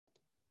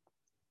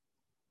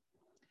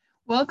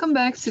Welcome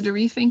back to the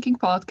Rethinking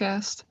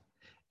podcast.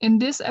 In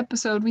this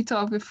episode, we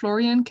talk with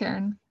Florian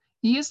Kern.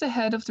 He is the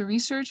head of the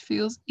research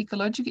field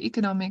Ecological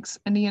Economics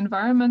and the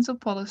Environmental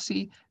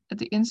Policy at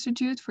the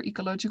Institute for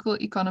Ecological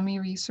Economy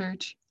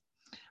Research.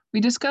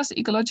 We discuss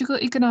ecological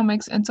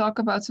economics and talk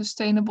about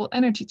sustainable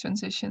energy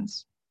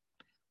transitions.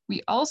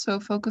 We also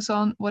focus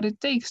on what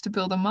it takes to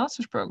build a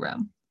master's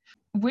program.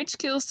 Which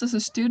skills does a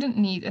student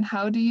need, and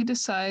how do you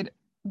decide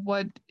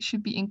what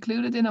should be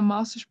included in a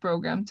master's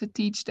program to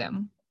teach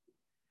them?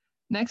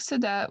 Next to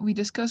that, we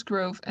discuss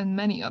growth and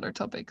many other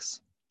topics.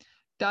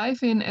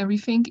 Dive in and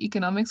rethink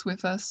economics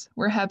with us.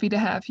 We're happy to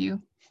have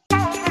you.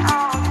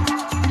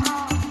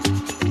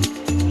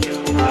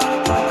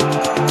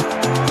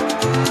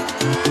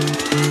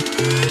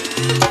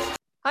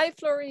 Hi,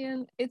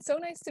 Florian. It's so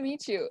nice to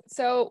meet you.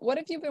 So, what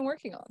have you been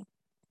working on?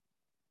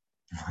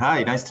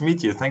 Hi, nice to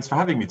meet you. Thanks for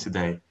having me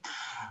today.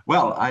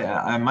 Well,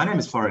 my name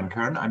is Florian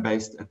Kern. I'm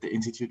based at the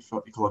Institute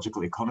for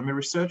Ecological Economy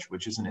Research,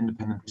 which is an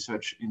independent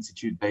research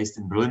institute based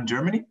in Berlin,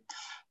 Germany.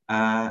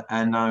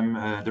 And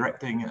I'm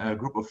directing a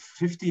group of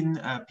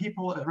 15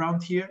 people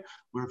around here.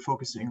 We're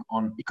focusing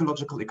on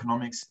ecological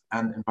economics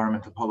and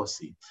environmental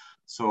policy.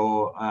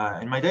 So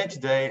in my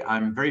day-to-day,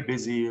 I'm very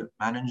busy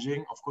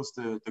managing, of course,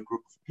 the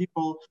group of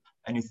people,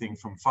 anything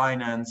from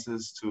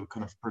finances to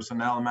kind of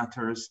personnel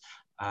matters.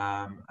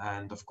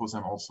 And of course,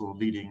 I'm also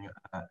leading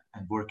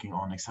and working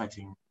on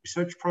exciting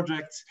research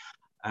projects.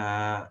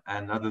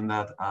 And other than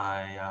that,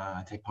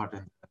 I take part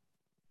in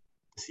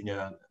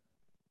senior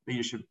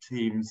leadership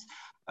teams,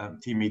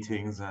 team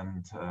meetings,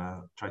 and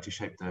try to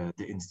shape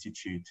the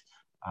institute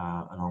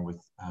along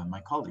with my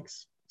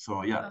colleagues.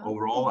 So yeah,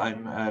 overall,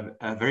 I'm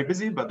very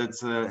busy, but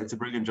it's a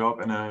brilliant job,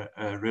 and I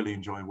really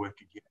enjoy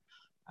working here.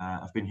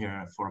 I've been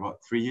here for about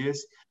 3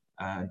 years,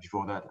 and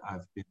before that,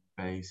 I've been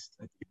based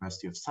at the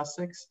University of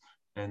Sussex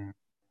in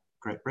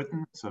Great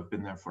Britain. So I've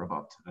been there for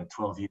about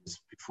 12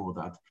 years before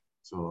that.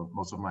 So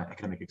most of my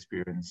academic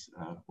experience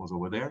was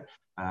over there,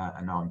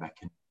 and now I'm back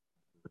in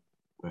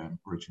where I'm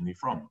originally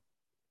from.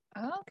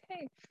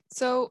 Okay.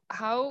 So,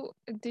 how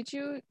did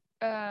you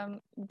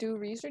do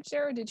research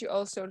there, or did you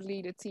also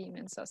lead a team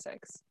in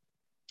Sussex?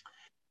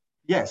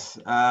 Yes,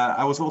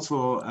 I was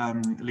also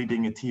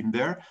leading a team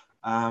there.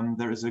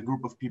 There is a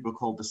group of people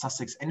called the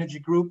Sussex Energy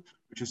Group,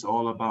 which is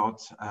all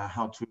about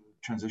how to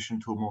transition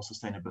to a more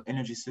sustainable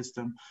energy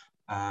system.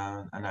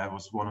 And I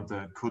was one of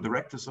the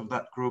co-directors of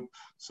that group.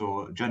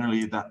 So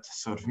generally that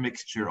sort of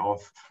mixture of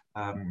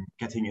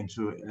getting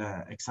into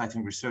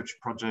exciting research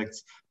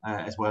projects,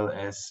 as well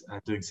as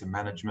doing some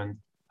management.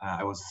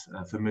 I was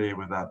familiar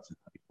with that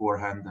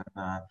beforehand.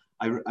 And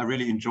I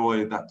really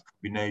enjoy that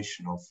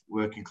combination of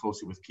working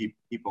closely with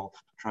people,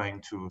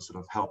 trying to sort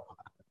of help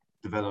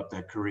develop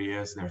their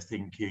careers, their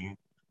thinking,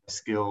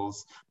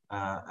 skills,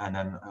 and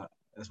then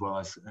as well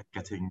as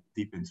getting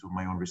deep into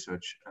my own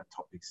research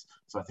topics.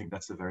 So I think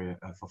that's a very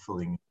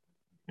fulfilling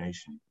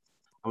combination.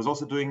 I was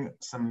also doing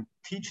some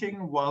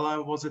teaching while I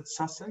was at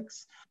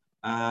Sussex,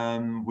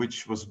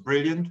 which was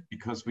brilliant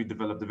because we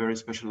developed a very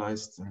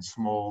specialized and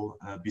small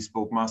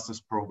bespoke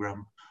master's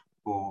program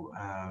for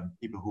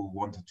people who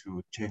wanted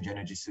to change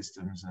energy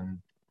systems and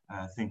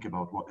think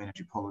about what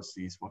energy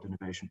policies, what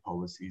innovation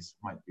policies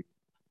might be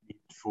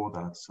needed for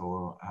that.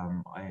 So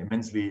I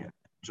immensely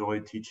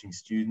enjoy teaching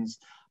students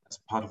as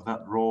part of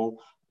that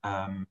role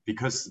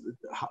because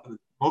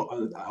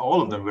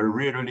all of them were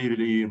really,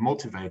 really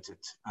motivated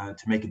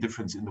to make a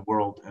difference in the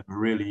world and were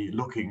really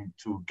looking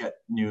to get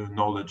new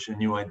knowledge and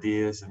new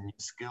ideas and new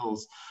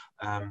skills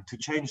to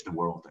change the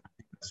world. I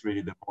think that's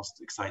really the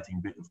most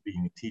exciting bit of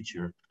being a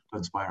teacher, to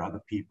inspire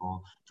other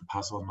people, to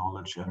pass on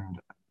knowledge and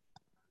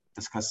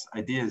discuss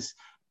ideas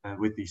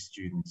with these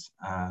students.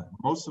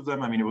 Most of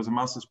them, I mean, it was a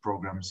master's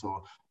program,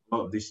 so a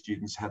lot of these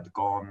students had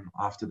gone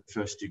after the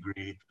first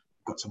degree,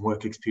 got some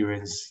work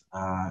experience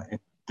in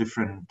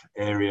different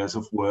areas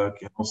of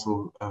work and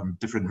also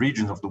different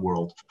regions of the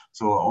world.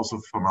 So also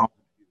from our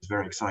point, it's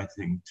very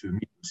exciting to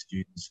meet with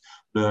students,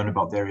 learn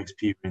about their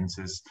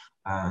experiences,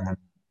 and then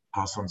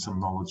pass on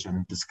some knowledge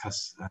and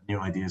discuss new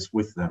ideas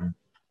with them.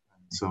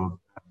 So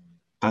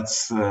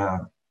that's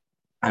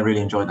I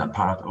really enjoyed that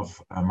part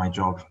of my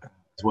job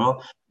as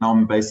well. Now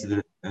I'm based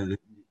at the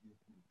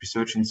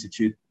research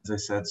institute, as I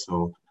said.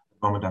 So at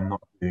the moment I'm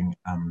not doing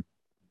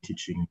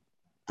teaching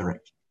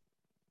directly.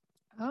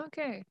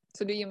 Okay.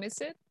 So, do you miss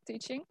it,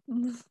 teaching?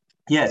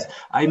 Yes,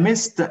 I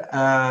missed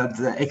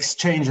the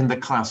exchange in the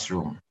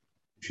classroom,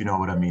 if you know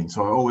what I mean.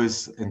 So I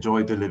always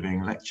enjoy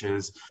delivering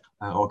lectures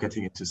or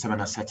getting into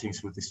seminar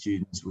settings with the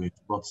students with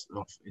lots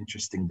of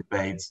interesting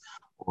debates,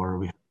 or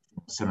we have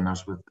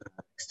seminars with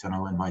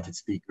external invited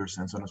speakers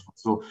and so on and so forth.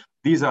 So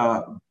these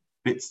are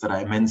bits that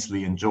I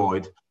immensely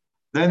enjoyed.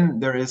 Then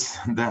there is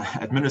the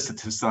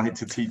administrative side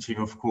to teaching,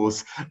 of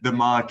course, the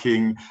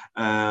marking,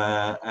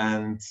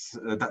 and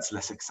that's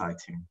less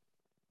exciting.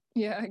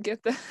 Yeah, I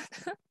get that.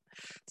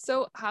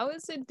 So, how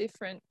is it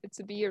different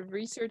to be a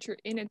researcher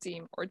in a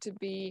team or to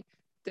be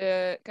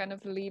the kind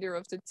of leader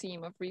of the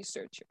team of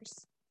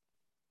researchers?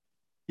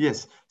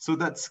 Yes, so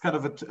that's kind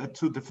of at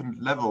two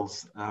different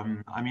levels.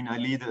 I mean, I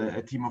lead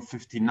a team of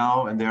 50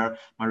 now, and there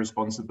my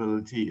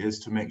responsibility is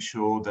to make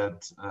sure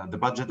that the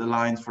budget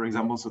aligns, for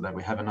example, so that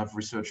we have enough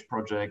research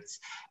projects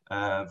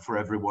for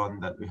everyone,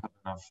 that we have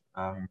enough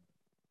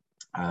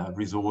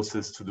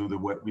resources to do the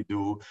work we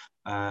do,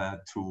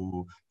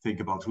 to think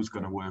about who's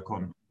going to work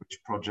on which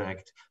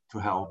project, to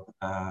help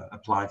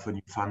apply for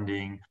new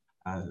funding,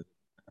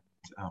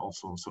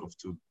 also sort of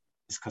to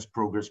discuss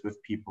progress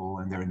with people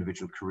and their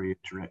individual career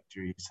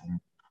trajectories and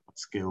what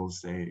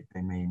skills they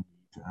may need,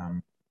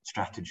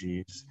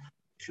 strategies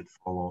they should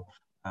follow.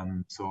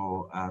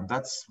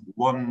 That's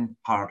one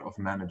part of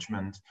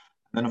management.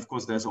 And then, of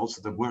course, there's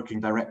also the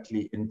working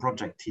directly in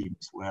project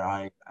teams, where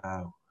I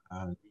lead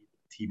a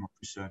team of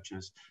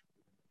researchers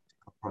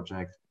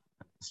project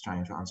is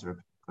trying to answer a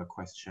particular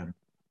question.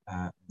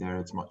 There,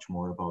 it's much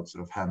more about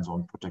sort of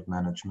hands-on project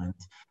management,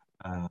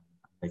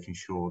 making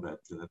sure that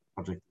the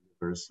project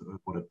delivers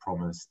what it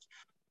promised,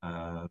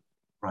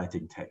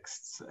 writing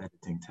texts,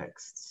 editing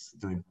texts,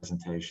 doing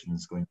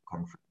presentations, going to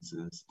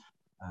conferences,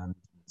 and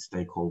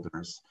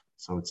stakeholders.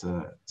 So it's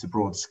a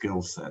broad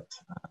skill set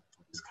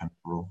for this kind of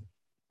role.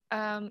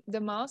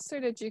 The master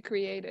that you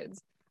created,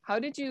 how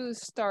did you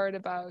start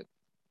about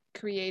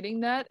creating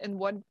that, and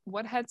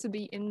what had to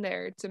be in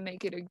there to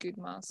make it a good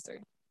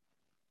master?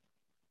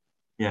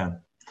 Yeah.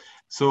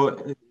 So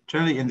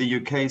generally in the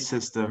UK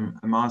system,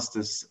 a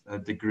master's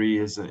degree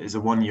is a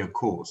one-year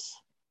course.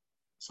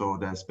 So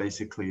there's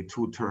basically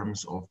 2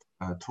 terms of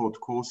taught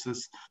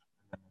courses,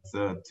 and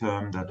the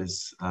term that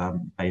is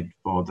made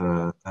for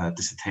the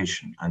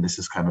dissertation. And this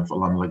is kind of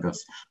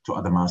analogous to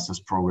other master's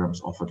programs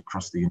offered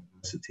across the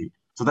university.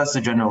 So that's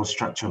the general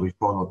structure we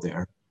followed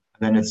there.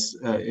 And then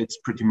it's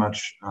pretty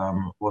much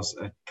was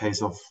a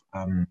case of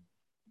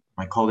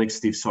my colleague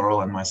Steve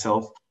Sorrell and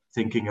myself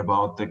thinking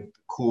about the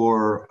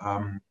core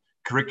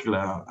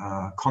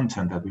curricular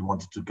content that we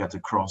wanted to get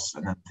across,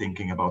 and then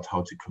thinking about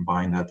how to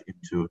combine that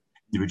into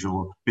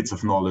individual bits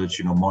of knowledge,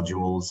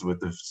 modules with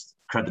the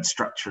credit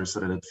structure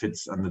so that it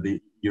fits under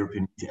the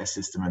European ETS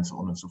system and so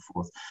on and so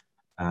forth.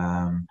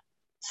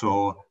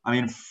 So I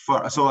mean,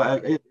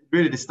 it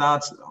really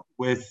starts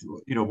with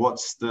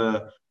what's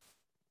the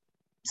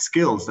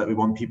skills that we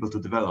want people to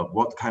develop.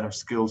 What kind of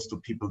skills do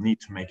people need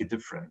to make a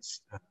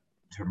difference in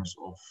terms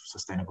of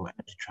sustainable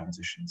energy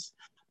transitions?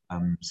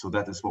 So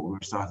that is what we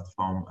started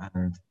from,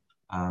 and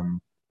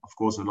of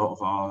course, a lot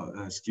of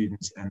our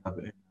students end up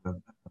in a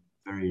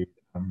very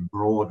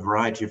broad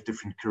variety of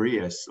different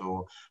careers.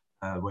 So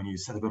when you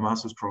set up a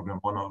master's program,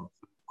 one of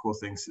the core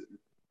things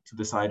to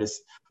decide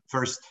is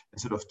first, in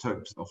sort of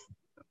terms of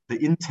the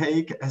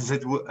intake, as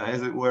it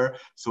were.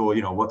 So,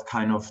 what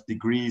kind of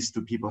degrees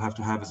do people have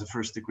to have as a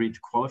first degree to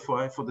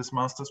qualify for this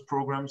master's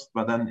programs?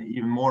 But then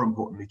even more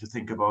importantly, to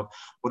think about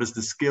what is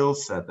the skill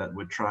set that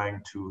we're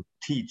trying to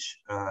teach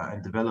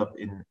and develop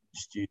in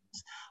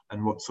students,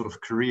 and what sort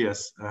of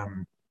careers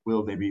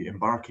will they be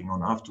embarking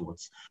on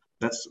afterwards.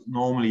 That's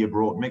normally a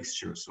broad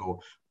mixture.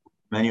 So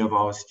many of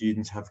our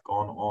students have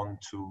gone on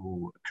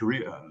to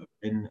career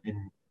in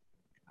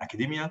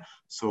academia,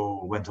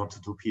 so went on to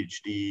do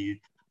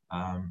PhD,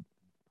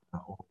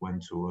 or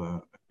went to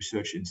a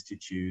research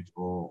institute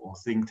or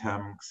think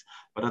tanks,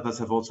 but others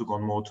have also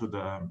gone more to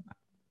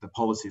the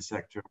policy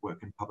sector,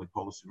 work in public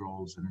policy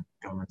roles in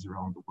governments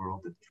around the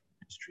world at different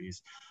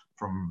ministries,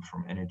 from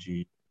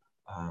energy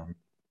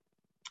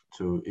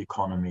to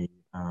economy,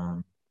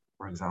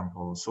 for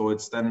example. So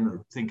it's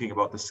then thinking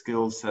about the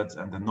skill sets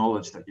and the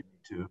knowledge that you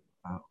need to,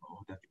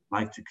 or that you'd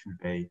like to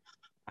convey.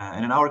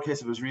 And in our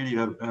case, it was really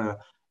a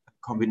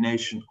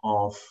combination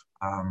of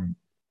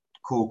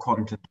core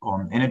content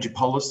on energy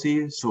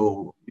policy.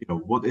 So,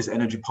 what is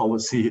energy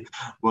policy?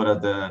 What are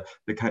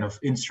the kind of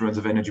instruments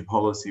of energy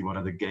policy? What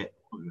are the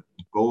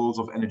goals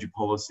of energy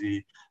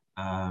policy?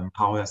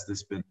 How has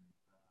this been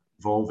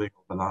evolving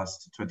over the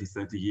last 20,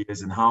 30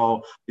 years? And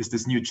how is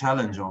this new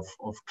challenge of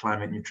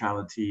climate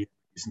neutrality,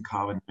 reducing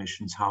carbon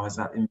emissions, how has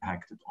that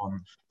impacted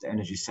on the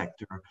energy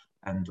sector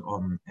and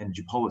on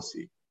energy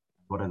policy?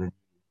 What are the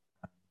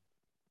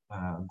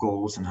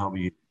goals and how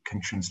we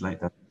can translate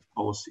that into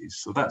policies?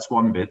 So that's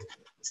one bit,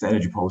 it's the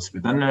energy policy.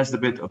 But then there's the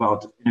bit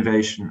about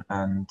innovation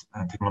and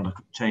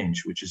technological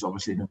change, which is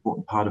obviously an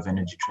important part of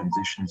energy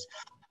transitions.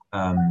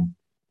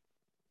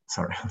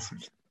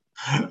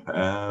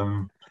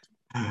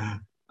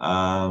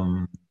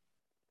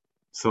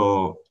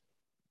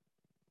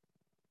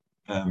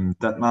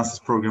 That master's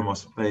program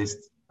was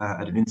based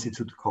at an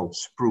institute called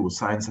SPRU,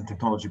 Science and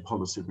Technology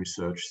Policy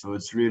Research. So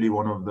it's really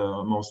one of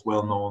the most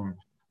well-known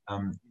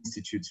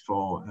institutes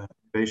for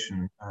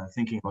innovation,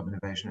 thinking about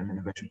innovation and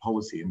innovation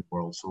policy in the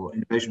world. So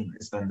innovation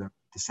is then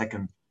the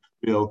second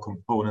real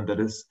component that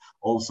is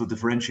also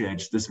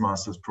differentiates this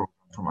master's program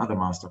from other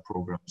master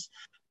programs,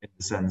 in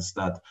the sense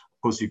that,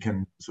 of course, you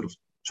can sort of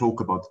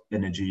talk about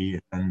energy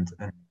and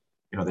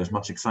there's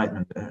much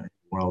excitement in the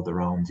world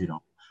around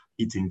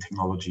heating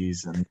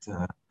technologies and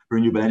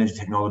renewable energy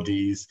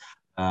technologies,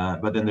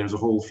 but then there's a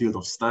whole field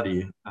of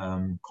study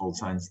called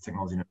Science,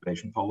 Technology, and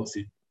Innovation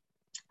Policy,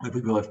 where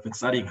people have been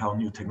studying how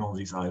new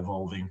technologies are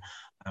evolving,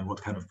 and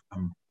what kind of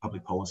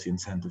public policy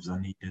incentives are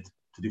needed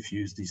to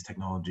diffuse these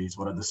technologies?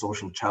 What are the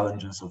social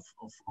challenges of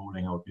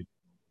rolling out new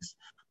technologies?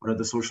 What are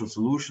the social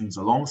solutions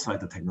alongside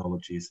the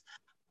technologies?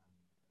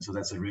 So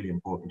that's a really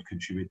important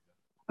contributor.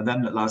 And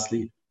then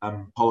lastly,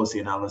 policy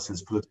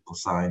analysis, political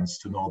science,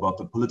 to know about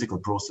the political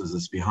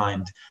processes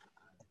behind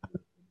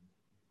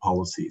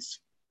policies.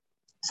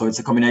 So it's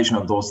a combination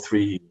of those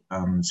three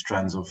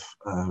strands of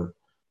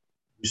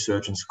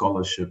research and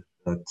scholarship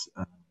that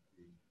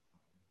we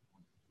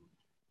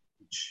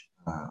teach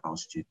our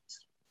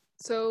students.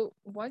 So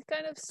what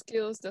kind of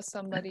skills does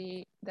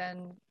somebody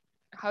then,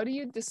 how do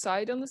you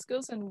decide on the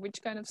skills, and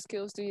which kind of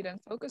skills do you then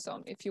focus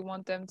on if you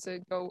want them to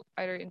go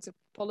either into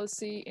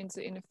policy,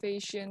 into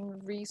innovation,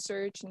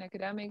 research, and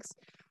academics?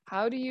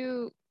 How do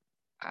you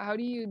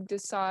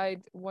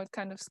decide what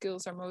kind of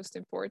skills are most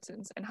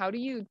important, and how do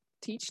you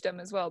teach them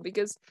as well?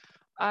 Because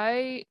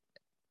I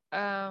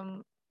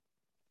um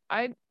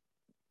I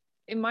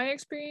in my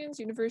experience,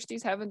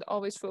 universities haven't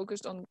always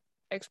focused on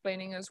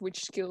explaining us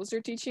which skills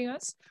they're teaching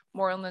us,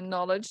 more on the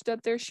knowledge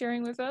that they're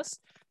sharing with us.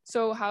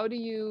 So how do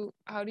you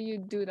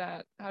do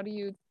that? How do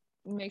you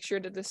make sure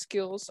that the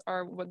skills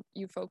are what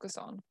you focus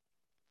on?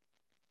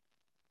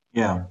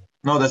 Yeah,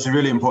 no, that's a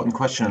really important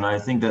question. And I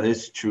think that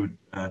is true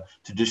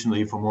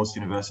traditionally for most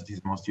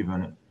universities, most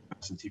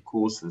university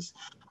courses.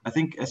 I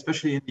think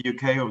especially in the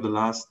UK over the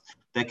last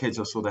decades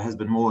or so, there has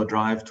been more a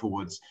drive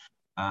towards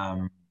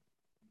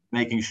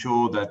making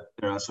sure that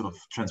there are sort of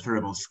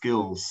transferable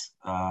skills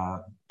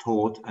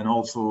taught, and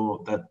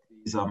also that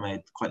these are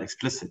made quite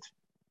explicit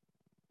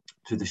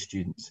to the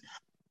students.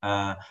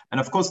 And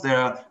of course, there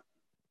are,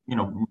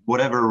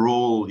 whatever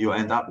role you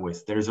end up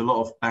with, there is a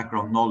lot of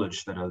background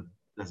knowledge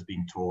that's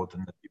being taught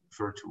and that you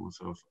refer to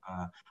sort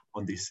of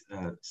on these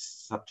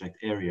subject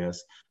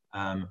areas.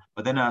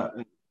 But then I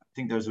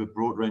think there's a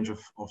broad range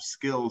of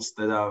skills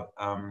that are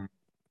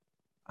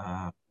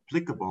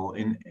applicable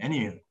in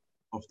any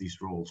of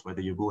these roles, whether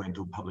you go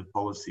into public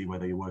policy,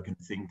 whether you work in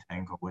a think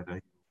tank, or whether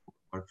you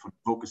work for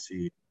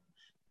advocacy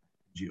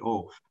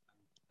NGO.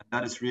 And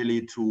that is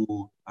really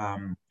to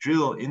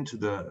drill into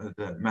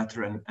the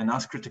matter and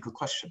ask critical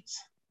questions.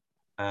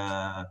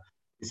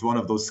 Is one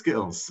of those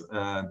skills,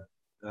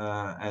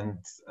 and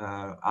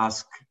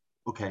ask,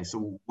 okay,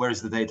 so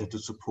where's the data to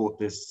support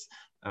this?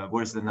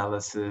 Where's the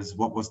analysis?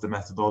 What was the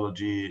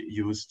methodology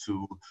used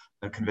to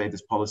convey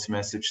this policy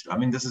message? I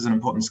mean, this is an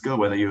important skill,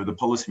 whether you're the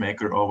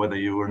policymaker or whether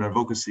you're an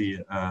advocacy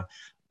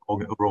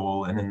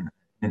role in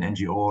an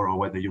NGO, or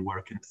whether you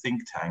work in a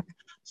think tank.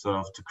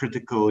 So to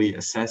critically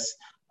assess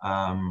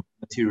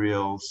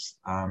materials,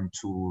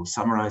 to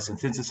summarize and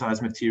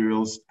synthesize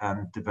materials,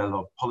 and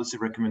develop policy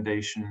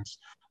recommendations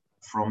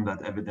from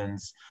that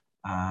evidence,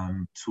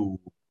 to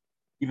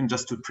even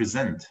just to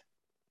present.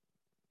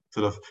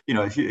 Sort of,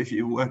 if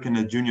you work in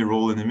a junior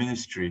role in the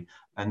ministry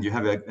and you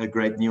have a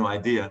great new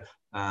idea,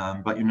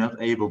 but you're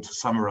not able to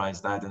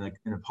summarize that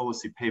in a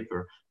policy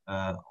paper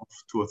of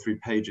 2 or 3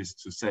 pages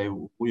to say,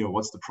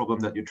 what's the problem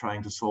that you're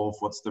trying to solve,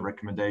 what's the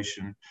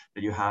recommendation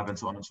that you have, and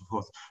so on and so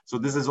forth. So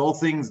this is all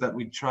things that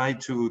we try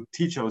to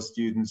teach our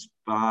students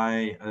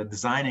by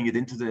designing it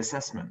into the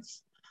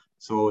assessments.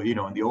 So, in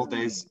the old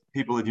days,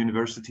 people at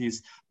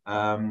universities,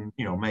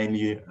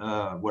 mainly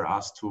were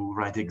asked to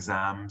write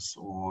exams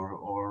or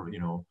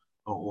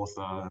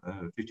author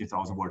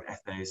 50,000 word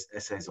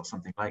essays or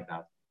something like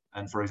that.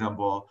 And for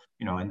example,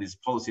 in this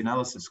policy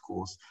analysis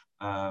course,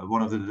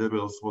 one of the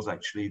deliverables was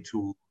actually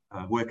to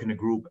work in a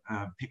group,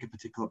 pick a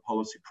particular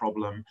policy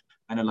problem,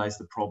 analyze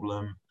the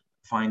problem,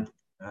 find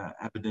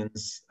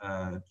evidence,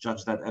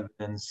 judge that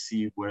evidence,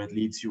 see where it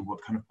leads you,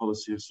 what kind of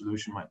policy or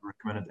solution might be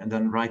recommended, and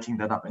then writing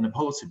that up in a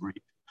policy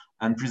brief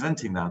and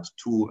presenting that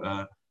to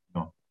a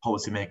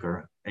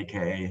policymaker,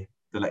 aka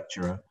the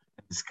lecturer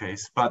in this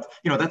case. But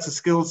that's a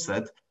skill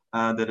set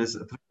that is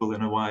applicable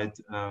in a wide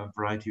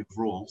variety of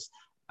roles.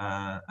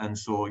 And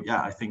so,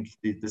 yeah, I think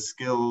the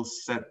skill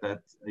set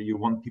that you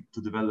want people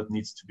to develop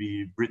needs to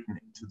be written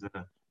into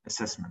the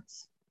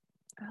assessments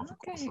of a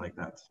course like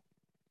that.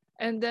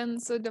 And then,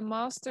 so the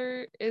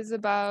master is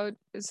about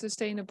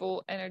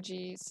sustainable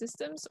energy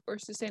systems or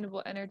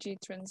sustainable energy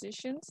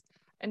transitions.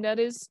 And that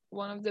is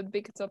one of the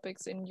big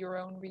topics in your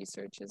own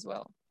research as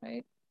well,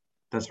 right?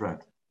 That's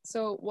right.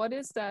 So what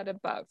is that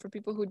about? For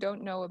people who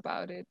don't know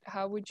about it,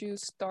 how would you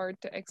start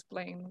to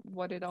explain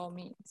what it all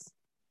means?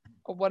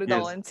 Or what it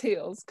all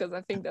entails? Because I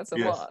think that's a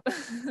lot.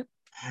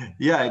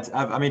 Yeah,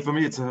 I mean, for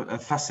me, it's a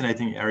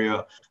fascinating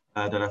area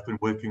that I've been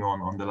working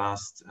on the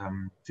last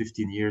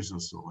 15 years or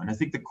so. And I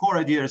think the core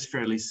idea is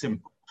fairly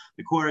simple.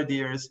 The core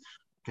idea is,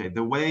 okay,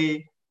 the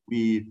way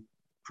we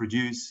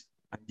produce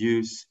and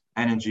use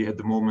energy at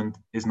the moment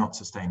is not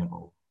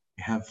sustainable.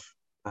 We have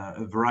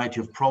a variety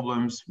of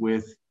problems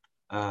with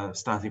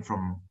starting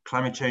from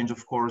climate change,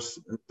 of course,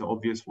 the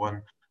obvious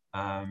one.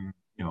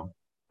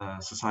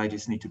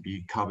 Societies need to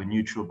be carbon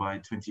neutral by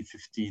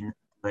 2015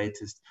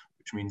 latest,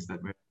 which means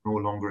that we're no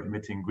longer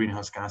emitting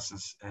greenhouse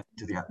gases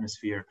into the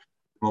atmosphere.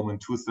 At the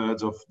moment,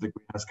 2/3 of the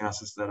greenhouse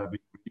gases that are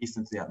being released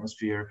into the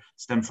atmosphere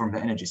stem from the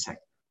energy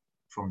sector,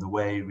 from the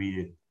way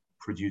we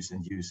produce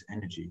and use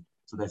energy.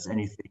 So that's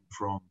anything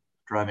from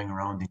driving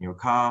around in your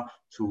car,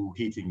 to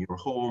heating your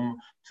home,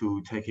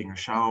 to taking a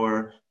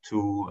shower,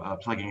 to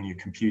plugging in your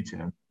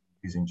computer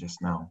using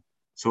just now.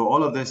 So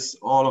all of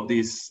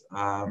these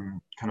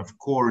kind of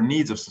core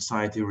needs of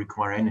society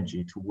require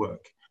energy to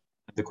work.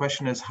 The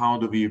question is, how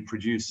do we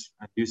produce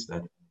and use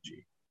that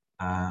energy?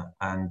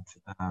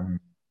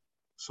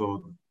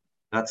 So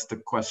that's the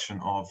question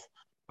of,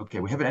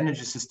 okay, we have an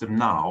energy system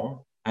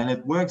now, and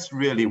it works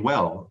really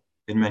well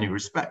in many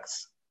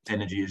respects.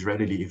 Energy is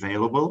readily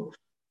available.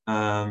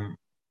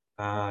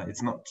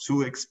 It's not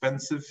too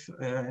expensive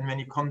in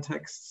many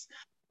contexts,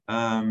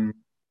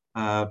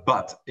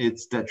 but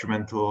it's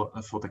detrimental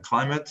for the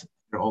climate.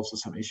 There are also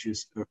some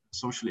issues,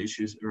 social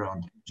issues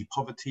around energy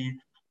poverty.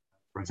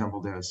 For example,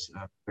 there's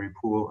very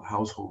poor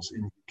households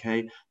in the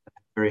UK that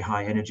have very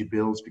high energy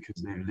bills because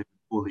they live in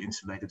poorly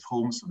insulated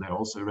homes. So there are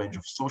also a range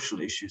of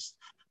social issues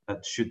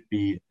that should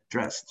be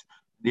addressed.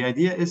 The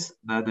idea is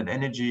that an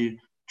energy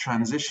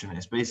transition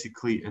is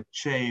basically a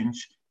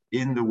change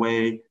in the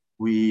way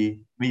we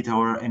meet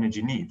our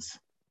energy needs,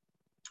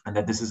 and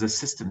that this is a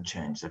system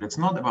change, that it's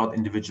not about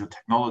individual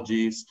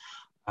technologies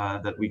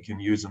that we can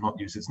use or not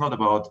use. It's not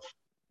about a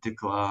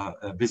particular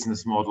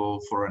business model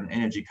for an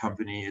energy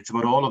company. It's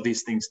about all of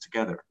these things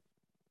together.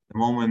 The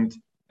moment,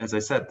 as I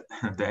said,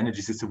 the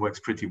energy system works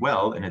pretty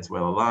well and it's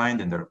well aligned,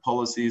 and there are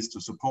policies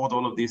to support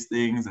all of these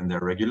things, and there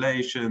are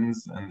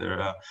regulations, and there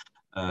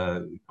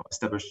are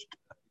established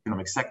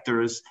economic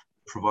sectors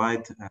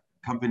provide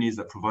companies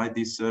that provide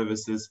these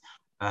services,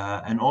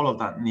 and all of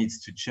that needs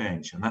to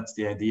change. And that's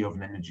the idea of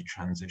an energy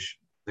transition.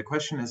 The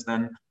question is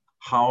then,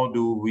 how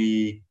do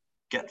we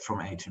get from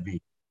A to B?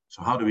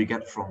 So how do we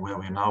get from where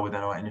we are now with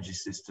our energy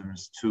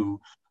systems to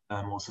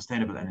more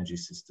sustainable energy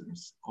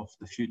systems of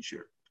the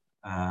future?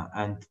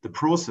 And the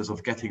process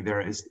of getting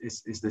there is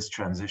this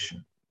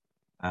transition.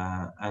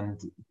 And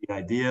the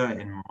idea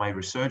in my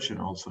research, and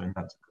also in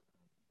that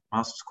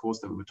master's course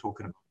that we were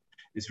talking about,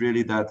 is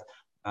really that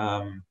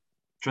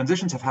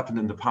transitions have happened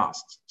in the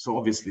past. So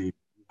obviously,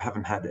 we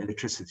haven't had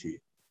electricity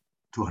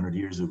 200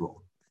 years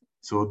ago.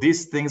 So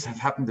these things have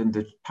happened in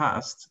the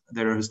past.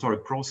 There are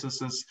historic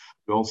processes.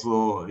 We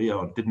also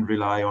didn't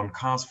rely on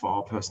cars for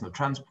our personal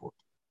transport.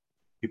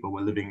 People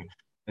were living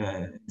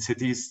in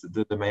cities.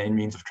 The main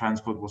means of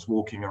transport was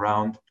walking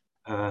around,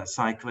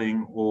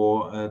 cycling,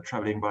 or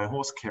traveling by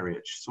horse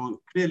carriage.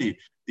 So clearly,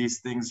 these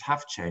things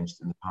have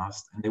changed in the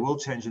past, and they will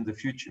change in the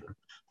future.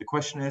 The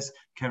question is,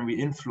 can we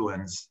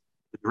influence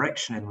the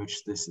direction in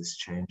which this is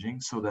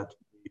changing so that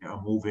we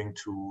are moving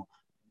to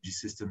energy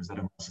systems that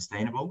are more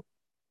sustainable?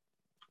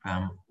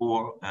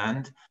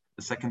 And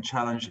the second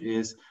challenge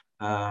is,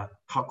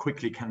 how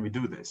quickly can we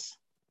do this?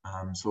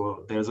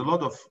 So there's a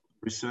lot of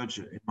research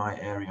in my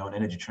area on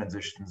energy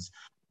transitions,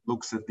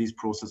 looks at these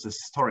processes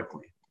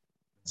historically.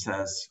 It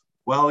says,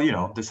 well,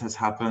 this has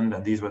happened,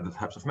 and these were the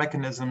types of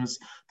mechanisms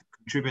that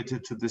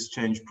contributed to this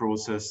change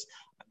process.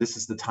 This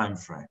is the time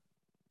frame.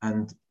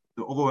 And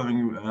the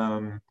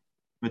overwhelming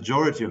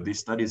majority of these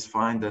studies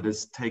find that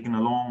it's taken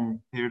a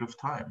long period of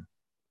time,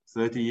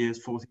 30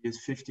 years, 40 years,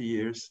 50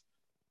 years.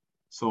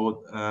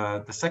 So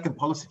the second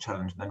policy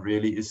challenge then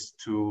really is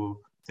to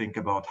think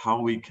about how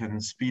we can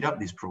speed up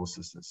these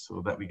processes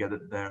so that we get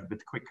it there a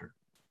bit quicker.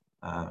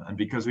 And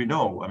because we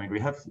know, we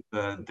have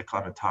the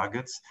climate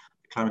targets.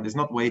 The climate is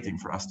not waiting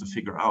for us to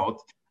figure out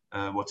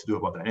what to do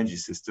about the energy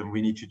system.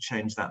 We need to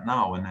change that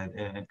now, and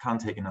it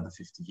can't take another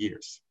 50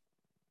 years.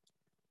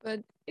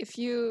 But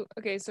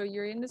so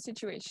you're in the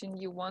situation,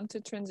 you want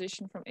to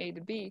transition from A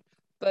to B,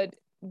 but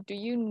do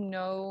you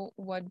know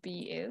what B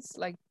is?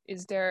 Like,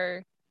 is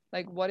there,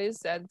 what is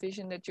that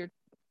vision that you're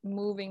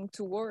moving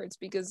towards?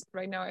 Because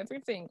right now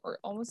everything, or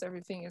almost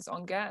everything, is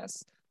on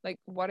gas. Like,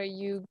 what are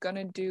you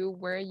gonna do?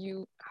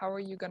 How are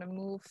you gonna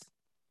move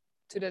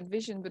to that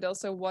vision? But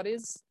also, what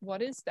is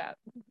that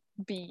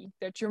B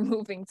that you're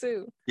moving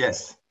to?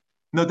 Yes.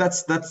 No,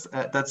 that's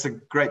a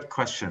great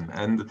question,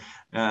 and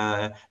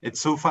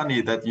it's so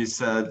funny that you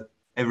said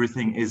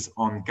everything is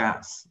on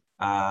gas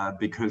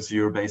because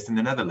you're based in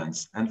the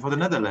Netherlands, and for the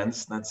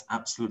Netherlands, that's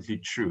absolutely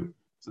true.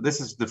 So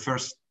this is the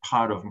first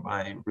part of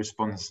my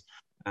response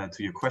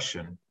to your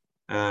question.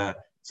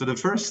 So the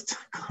first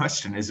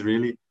question is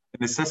really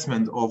an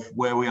assessment of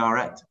where we are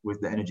at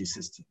with the energy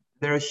system.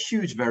 There are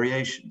huge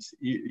variations.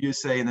 You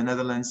say in the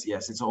Netherlands,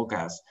 yes, it's all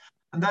gas,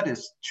 and that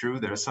is true.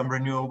 There are some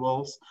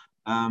renewables.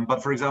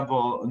 But for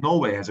example,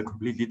 Norway has a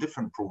completely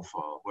different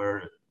profile,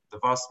 where the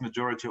vast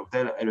majority of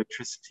their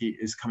electricity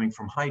is coming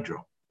from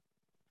hydro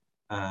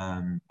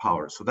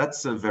power. So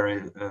that's a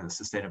very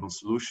sustainable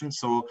solution.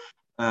 So,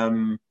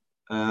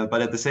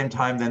 but at the same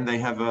time, then they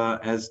have,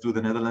 as do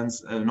the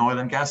Netherlands, an oil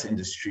and gas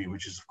industry,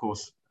 which is of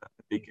course a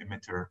big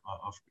emitter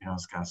of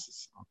greenhouse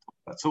gases on top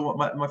of that. So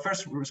my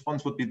first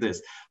response would be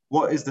this: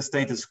 what is the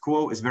status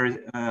quo is very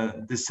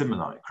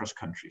dissimilar across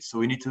countries. So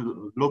we need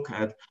to look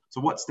at,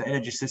 so what's the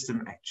energy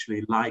system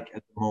actually like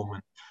at the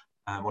moment?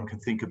 One can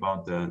think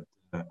about the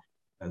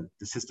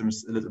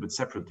systems a little bit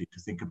separately, to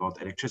think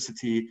about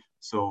electricity.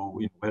 So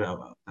where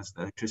does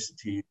the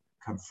electricity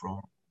come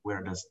from?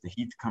 Where does the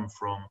heat come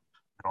from?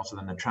 And also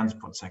then the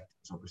transport sector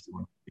is obviously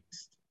one of the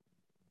biggest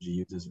energy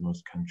users in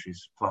most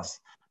countries, plus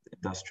the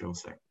industrial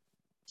sector.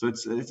 So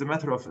it's a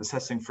matter of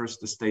assessing first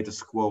the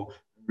status quo,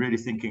 really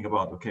thinking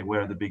about, okay,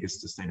 where are the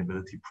biggest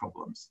sustainability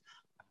problems?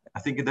 I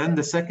think then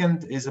the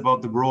second is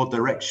about the broad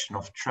direction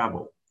of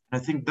travel.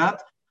 And I think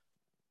that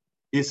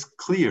is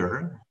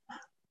clear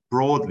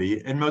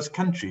broadly in most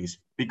countries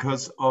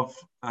because of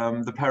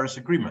the Paris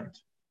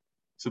Agreement.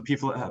 So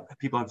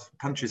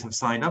countries have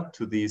signed up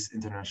to these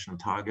international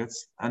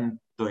targets, and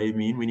they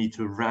mean we need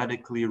to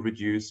radically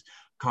reduce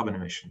carbon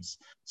emissions.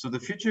 So the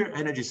future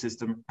energy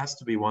system has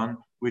to be one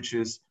which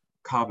is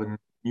carbon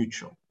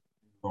neutral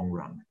in the long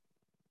run.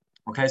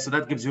 Okay, so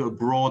that gives you a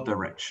broad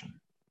direction.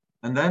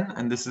 And then,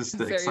 and this is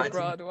the very exciting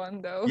broad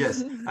one, though. Yes,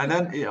 and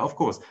then, yeah, of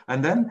course,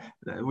 and then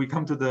we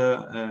come to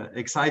the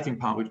exciting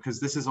part, because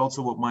this is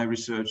also what my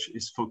research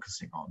is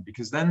focusing on,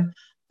 because then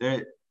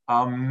there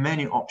are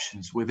many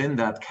options within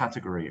that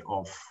category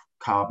of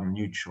carbon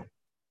neutral.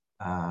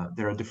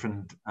 There are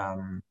different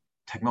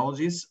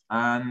technologies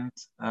and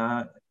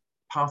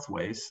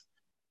pathways.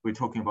 We're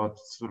talking about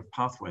sort of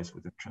pathways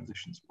within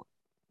transitions.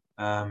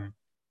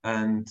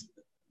 And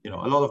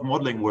a lot of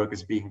modeling work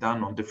is being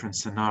done on different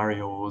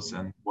scenarios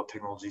and what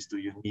technologies do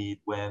you need,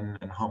 when,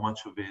 and how much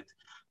of it,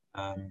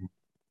 and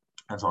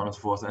so on and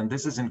so forth. And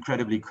this is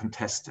incredibly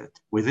contested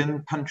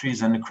within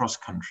countries and across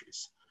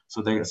countries.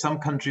 So there are some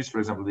countries, for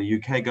example,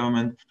 the UK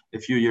government a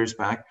few years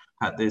back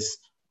had this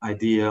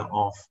idea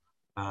of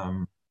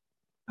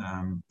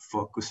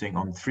focusing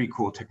on 3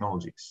 core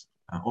technologies.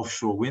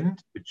 Offshore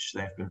wind, which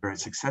they have been very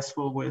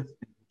successful with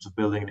in terms of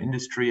building an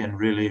industry and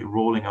really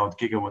rolling out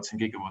gigawatts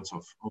and gigawatts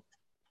of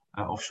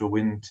offshore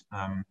wind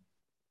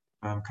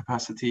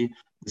capacity.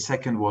 The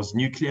second was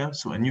nuclear,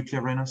 so a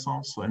nuclear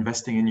renaissance, so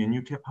investing in your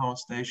nuclear power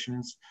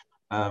stations,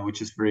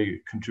 which is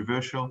very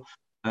controversial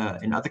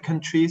in other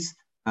countries.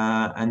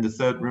 And the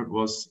third route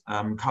was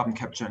carbon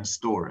capture and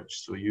storage,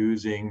 so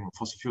using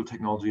fossil fuel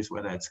technologies,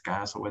 whether it's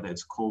gas or whether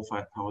it's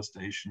coal-fired power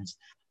stations,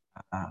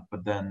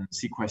 but then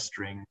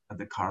sequestering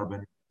the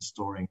carbon,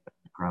 storing it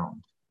in the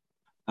ground.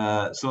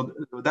 So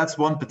that's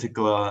one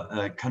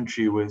particular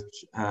country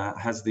which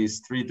has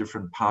these 3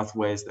 different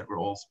pathways that we're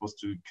all supposed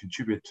to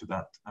contribute to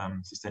that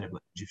sustainable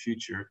energy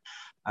future.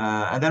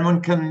 And then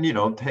one can,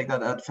 take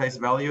that at face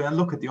value and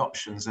look at the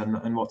options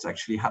and what's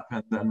actually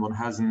happened and what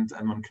hasn't,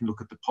 and one can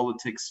look at the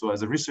politics. So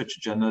as a research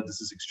agenda, this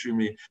is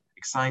extremely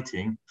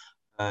exciting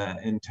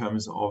in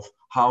terms of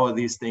how are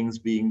these things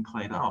being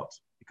played out.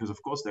 Because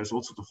of course, there's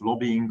all sorts of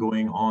lobbying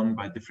going on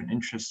by different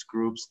interest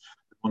groups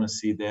that want to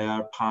see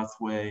their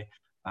pathway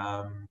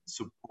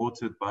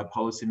supported by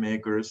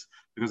policymakers,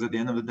 because at the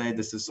end of the day,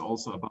 this is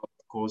also about,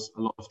 of course,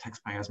 a lot of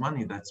taxpayers'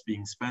 money that's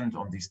being spent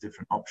on these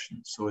different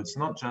options. So it's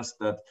not just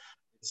that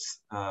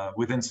it's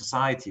within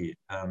society,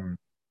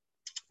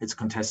 it's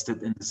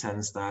contested in the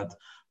sense that,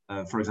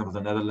 for example, the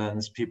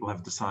Netherlands, people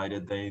have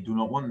decided they do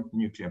not want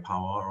nuclear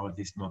power, or at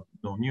least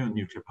no new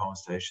nuclear power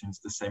stations.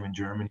 The same in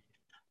Germany,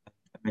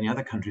 many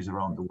other countries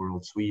around the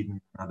world,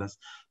 Sweden and others,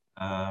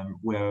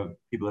 where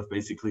people have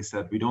basically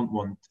said, we don't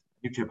want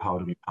nuclear power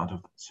to be part of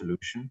the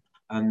solution.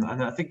 And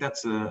I think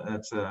that's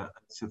a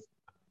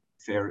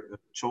fair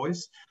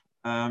choice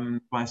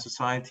by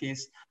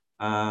societies.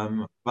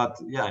 But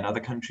yeah, in other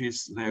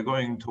countries, they're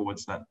going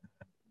towards that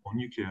more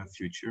nuclear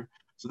future.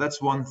 So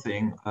that's one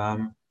thing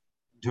in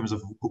terms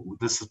of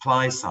the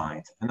supply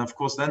side. And of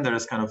course, then there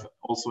is kind of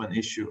also an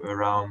issue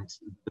around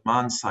the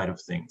demand side of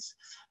things,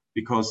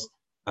 because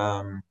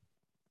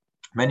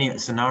many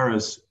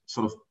scenarios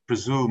sort of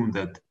presume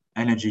that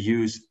energy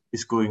use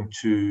is going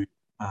to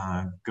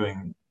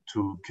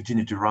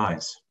continue to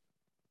rise,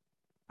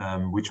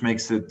 which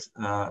makes it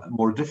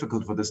more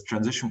difficult for this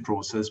transition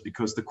process,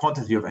 because the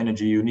quantity of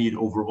energy you need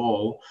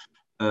overall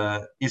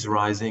is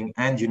rising,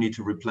 and you need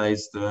to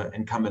replace the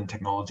incumbent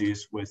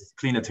technologies with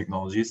cleaner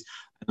technologies.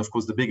 And of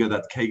course, the bigger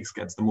that cake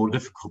gets, the more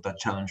difficult that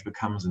challenge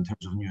becomes in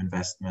terms of new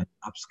investment,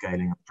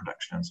 upscaling of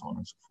production, and so on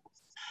and so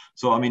forth.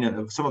 So, I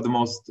mean, some of the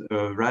most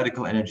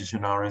radical energy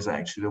scenarios are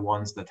actually the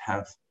ones that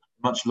have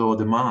much lower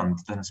demand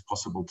than is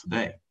possible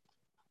today.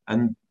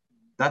 And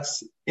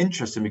that's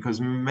interesting, because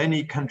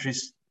many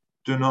countries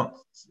do not,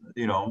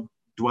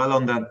 dwell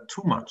on that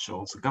too much,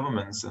 also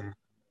governments and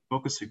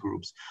advocacy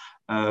groups.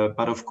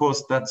 But of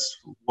course, that's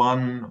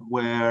one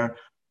where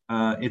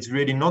it's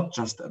really not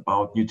just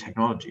about new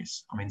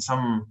technologies. I mean,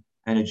 some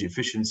energy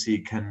efficiency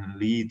can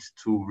lead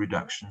to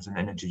reductions in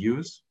energy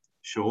use,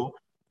 sure,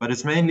 but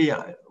it's mainly,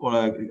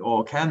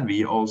 or can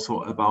be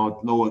also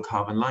about lower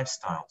carbon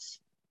lifestyles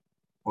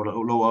or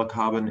lower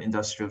carbon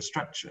industrial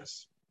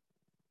structures.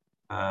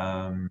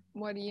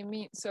 What do you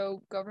mean?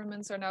 So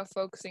governments are now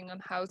focusing on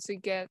how to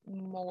get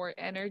more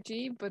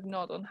energy, but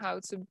not on how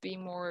to be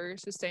more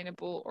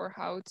sustainable or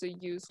how to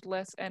use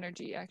less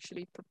energy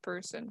actually per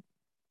person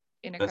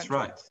in a country. That's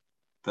right.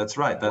 That's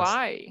right. That's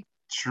Why?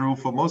 True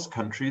for most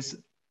countries.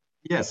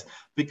 Yes,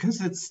 because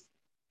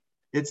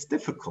it's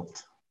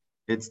difficult.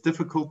 It's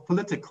difficult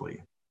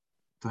politically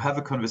to have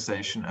a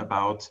conversation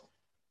about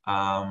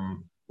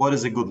what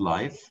is a good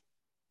life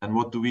and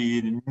what do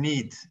we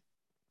need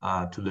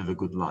to live a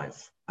good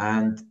life.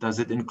 And does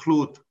it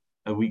include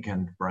a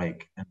weekend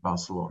break in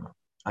Barcelona?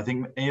 I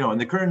think, in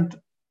the current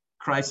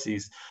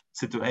crisis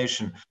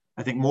situation,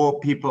 I think more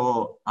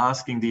people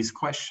asking these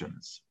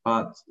questions.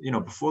 But,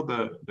 before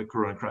the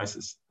Corona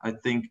crisis, I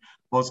think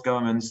most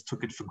governments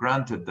took it for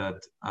granted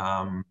that,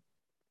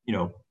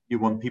 you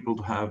want people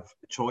to have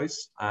a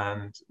choice,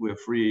 and we're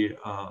free,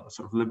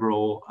 sort of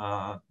liberal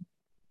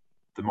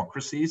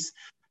democracies.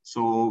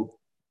 So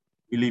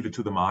we leave it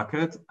to the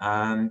market.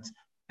 And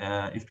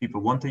if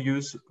people want to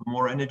use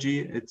more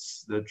energy,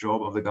 it's the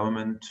job of the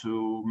government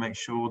to make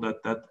sure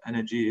that that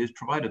energy is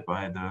provided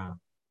by the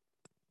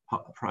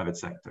private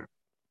sector.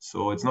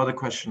 So it's not a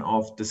question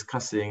of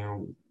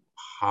discussing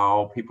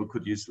how people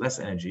could use less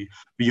energy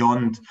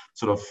beyond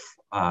sort of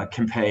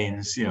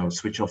campaigns,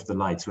 switch off the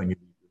lights when you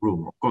leave the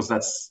room. Of course,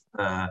 that's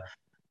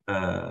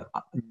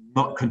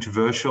not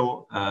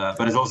controversial,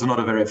 but it's also not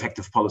a very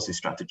effective policy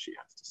strategy, I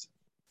have to say.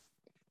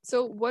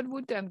 So what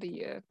would then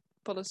be a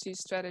policy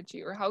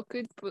strategy, or how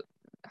could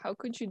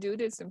you do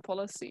this in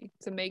policy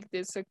to make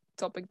this a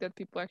topic that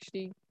people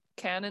actually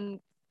can and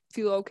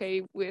feel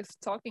okay with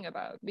talking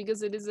about?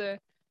 Because it is live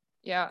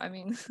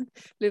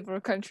for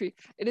a country,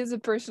 it is a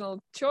personal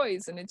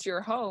choice, and it's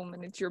your home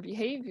and it's your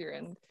behavior,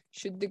 and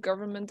should the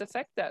government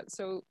affect that?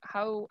 So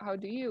how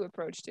do you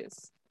approach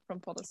this from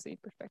policy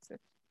perspective?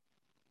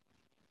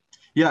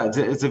 Yeah,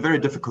 it's a very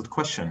difficult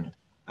question.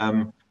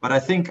 But I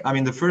think,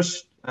 the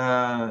first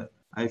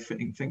I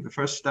think the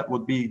first step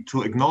would be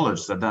to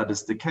acknowledge that that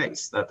is the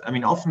case. That,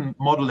 often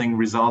modeling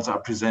results are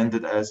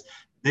presented as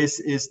this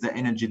is the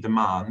energy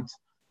demand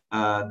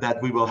that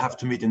we will have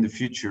to meet in the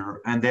future,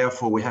 and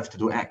therefore we have to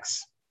do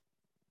X,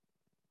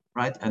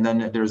 right? And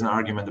then there's an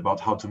argument about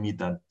how to meet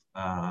that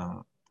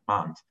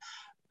demand.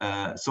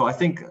 So I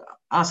think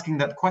asking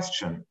that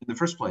question in the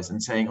first place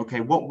and saying,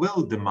 okay, what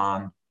will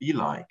demand be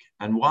like,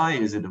 and why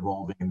is it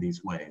evolving in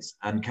these ways?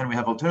 And can we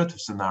have alternative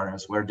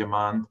scenarios where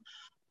demand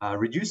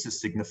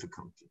reduces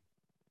significantly?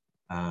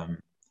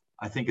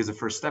 I think is a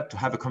first step to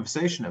have a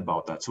conversation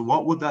about that. So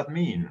what would that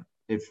mean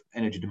if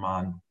energy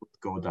demand would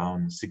go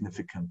down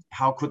significantly?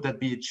 How could that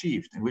be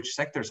achieved? In which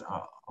sectors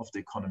of the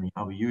economy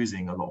are we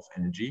using a lot of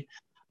energy?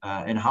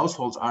 And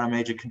households are a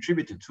major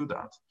contributor to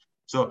that.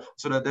 So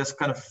that there's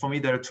kind of, for me,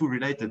 there are two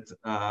related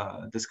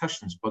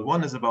discussions, but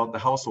one is about the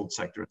household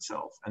sector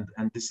itself.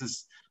 And this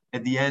is,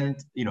 at the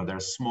end, there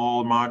are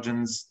small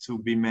margins to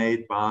be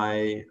made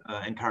by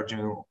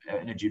encouraging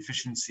energy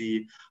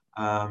efficiency.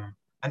 And,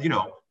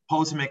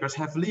 policymakers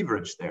have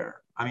leverage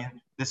there.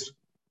 This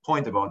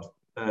point about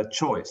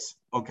choice.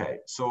 Okay,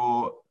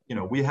 so,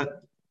 we had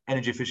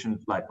energy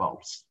efficient light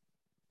bulbs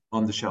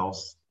on the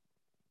shelves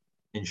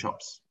in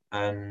shops,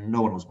 and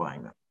no one was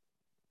buying them.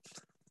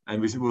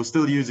 And we were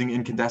still using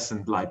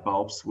incandescent light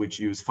bulbs, which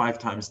use 5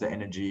 times the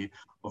energy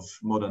of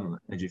modern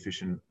energy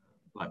efficient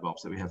light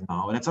bulbs that we have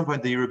now. And at some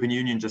point, the European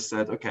Union just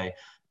said, okay,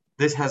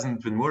 this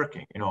hasn't been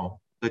working.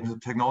 The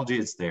technology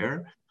is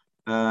there.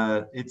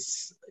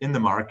 It's in the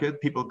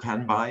market. People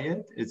can buy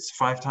it. It's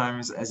 5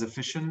 times as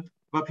efficient,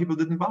 but people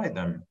didn't buy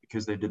them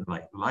because they didn't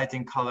like the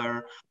lighting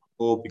color,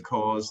 or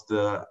because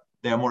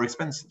they are more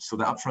expensive. So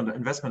the upfront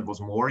investment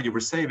was more. You were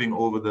saving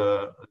over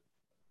the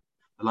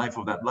life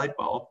of that light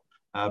bulb.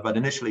 But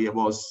initially it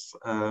was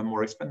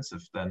more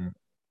expensive than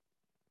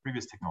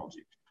previous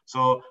technology.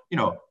 So,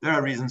 there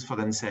are reasons for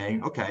then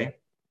saying, okay,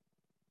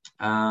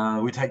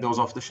 we take those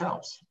off the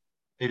shelves.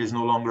 It is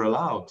no longer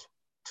allowed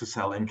to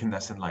sell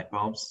incandescent light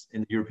bulbs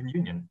in the European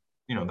Union.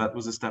 That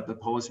was a step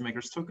that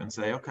policymakers took, and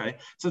say, okay,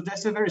 so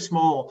that's a very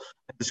small,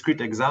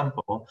 discrete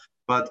example.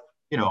 But,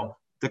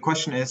 the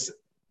question is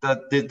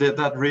that did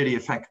that really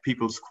affect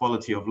people's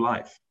quality of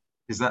life?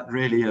 Is that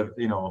really a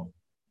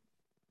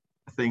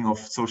thing of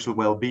social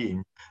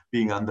well-being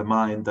being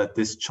undermined, that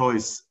this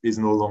choice is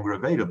no longer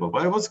available?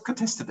 But it was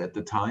contested at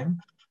the time.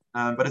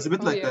 But it's a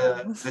bit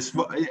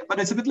but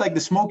it's a bit like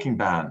the smoking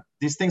ban.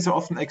 These things are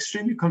often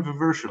extremely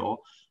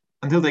controversial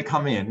until they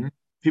come in,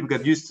 people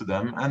get used to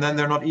them, and then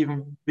they're not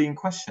even being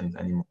questioned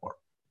anymore.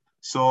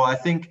 So I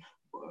think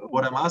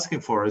what I'm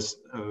asking for is,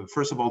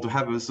 first of all, to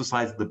have a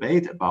societal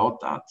debate about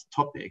that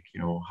topic.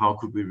 How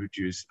could we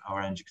reduce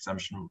our energy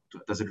consumption?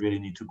 Does it really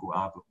need to go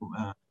up?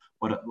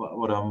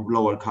 What are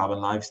lower carbon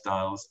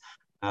lifestyles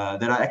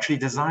that are actually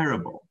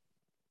desirable?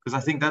 Because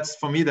I think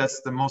for me,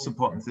 that's the most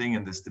important thing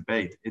in this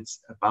debate. It's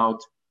about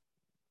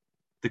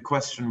the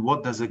question,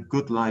 what does a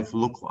good life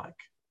look like?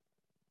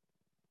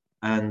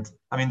 And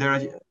there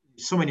are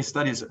so many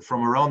studies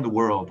from around the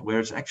world where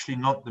it's actually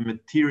not the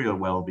material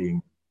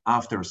well-being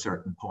after a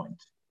certain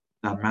point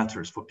that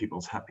matters for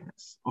people's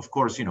happiness. Of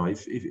course,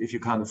 if you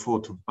can't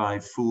afford to buy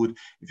food,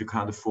 if you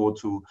can't afford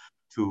to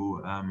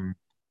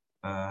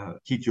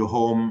heat your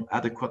home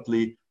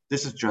adequately,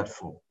 this is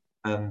dreadful.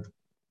 And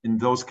in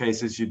those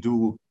cases, you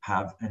do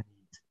have a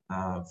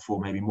need for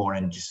maybe more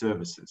energy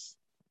services.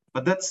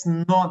 But that's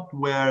not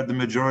where the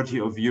majority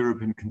of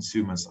European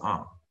consumers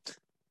are.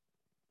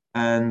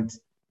 And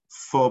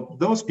for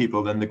those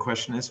people, then the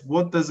question is,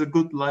 what does a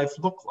good life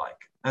look like?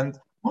 And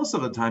most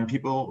of the time,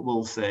 people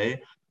will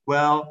say,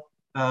 well,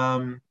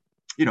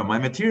 my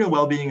material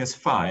well-being is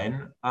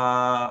fine.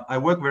 I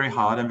work very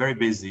hard. I'm very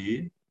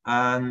busy,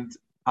 and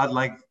I'd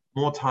like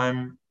more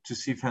time to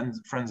see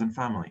friends and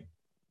family.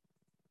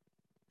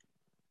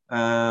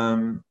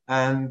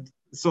 And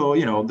so,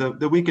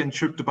 the weekend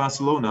trip to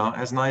Barcelona,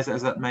 as nice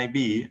as that may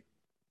be,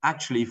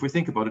 actually, if we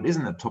think about it,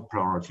 isn't a top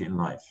priority in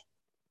life.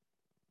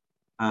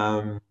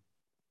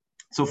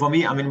 So for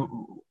me, I mean,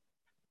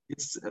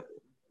 it's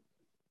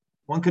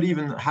one could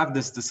even have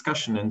this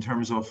discussion in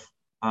terms of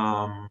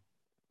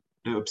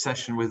the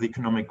obsession with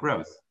economic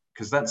growth,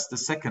 because that's the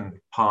second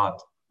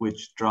part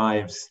which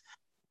drives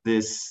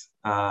this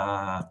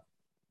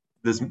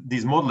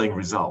these modeling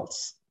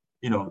results.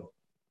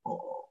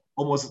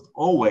 Almost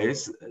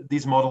always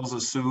these models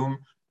assume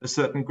a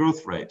certain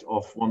growth rate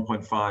of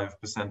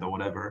 1.5% or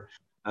whatever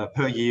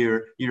per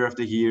year, year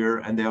after year,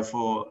 and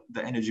therefore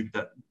the energy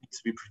that needs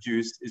to be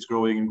produced is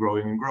growing and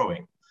growing and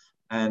growing.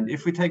 And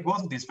if we take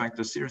both of these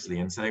factors seriously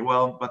and say,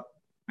 well, but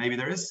maybe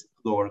there is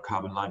lower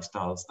carbon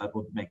lifestyles that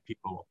would make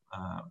people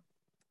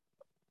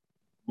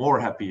more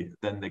happy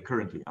than they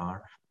currently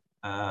are.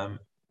 And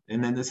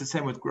then it's the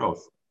same with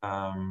growth. There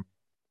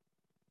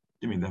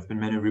have been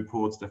many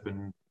reports, there have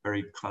been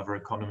very clever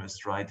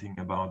economists writing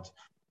about,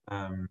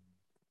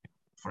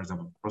 for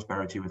example,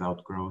 prosperity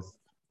without growth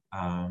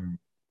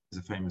is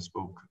a famous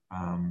book.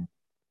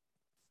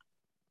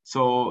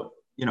 So,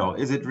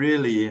 is it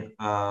really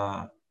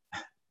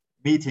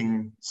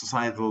meeting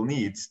societal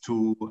needs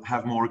to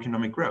have more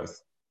economic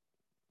growth?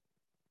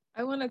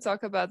 I want to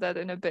talk about that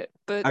in a bit,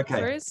 but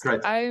first,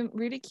 great. I'm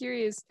really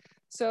curious.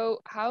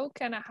 So how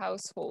can a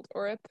household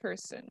or a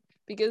person,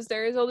 because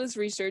there is all this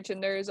research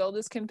and there is all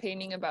this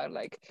campaigning about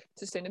like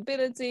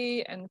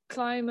sustainability and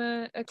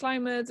climate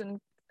and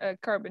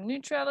carbon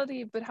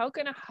neutrality, but how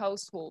can a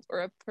household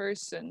or a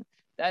person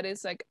that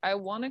is like, I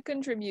want to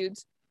contribute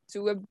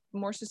to a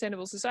more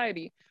sustainable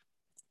society,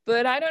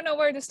 but I don't know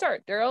where to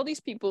start. There are all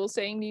these people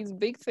saying these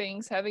big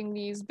things, having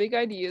these big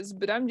ideas,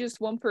 but I'm just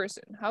one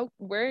person.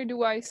 Where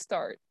do I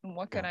start and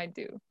what can I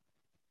do?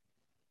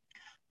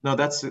 No,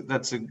 that's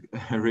a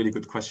really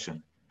good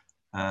question.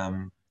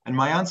 And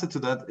my answer to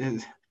that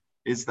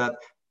is that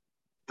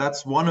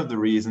that's one of the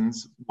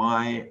reasons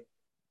why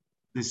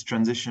this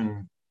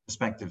transition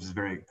perspective is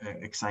very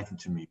exciting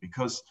to me,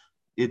 because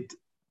it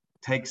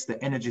takes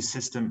the energy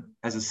system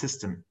as a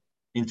system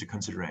into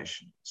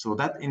consideration. So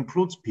that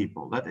includes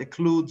people, that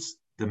includes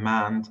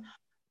demand,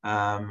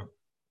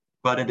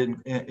 but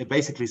it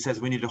basically says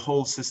we need a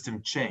whole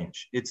system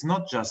change. It's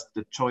not just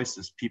the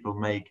choices people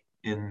make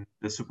in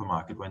the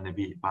supermarket when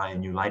they buy a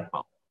new light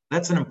bulb.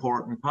 That's an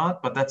important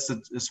part, but that's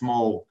a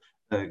small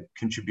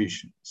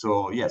contribution.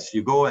 So yes,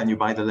 you go and you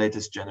buy the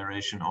latest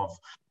generation of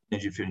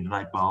energy-efficient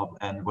light bulb,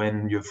 and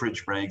when your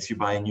fridge breaks, you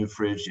buy a new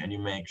fridge and you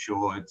make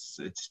sure it's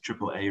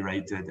AAA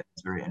rated and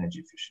it's very energy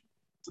efficient.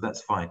 So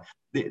that's fine.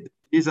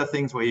 These are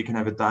things where you can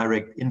have a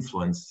direct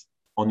influence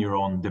on your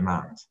own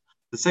demand.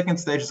 The second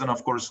stage is then,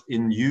 of course,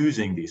 in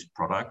using these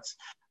products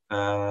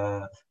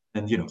and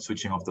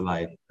switching off the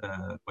light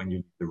when you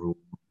leave the room,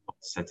 not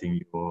setting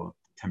your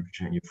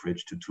temperature in your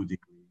fridge to 2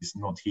 degrees,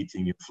 not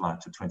heating your flat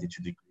to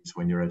 22 degrees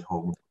when you're at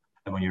home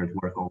and when you're at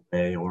work all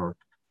day or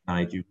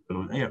night.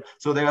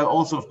 So there are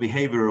also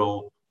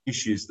behavioral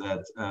issues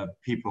that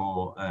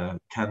people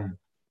can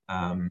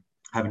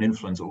have an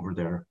influence over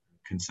their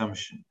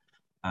consumption.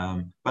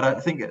 But I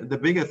think the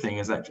bigger thing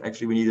is that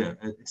actually we need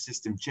a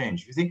system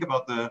change. If you think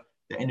about the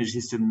energy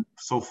system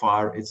so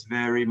far, it's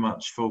very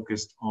much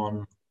focused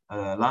on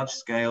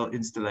large-scale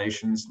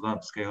installations,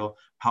 large-scale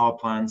power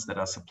plants that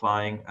are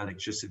supplying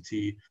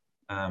electricity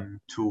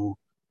to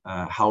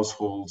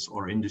households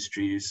or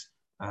industries,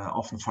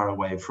 often far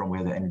away from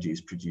where the energy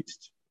is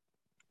produced.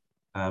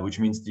 Which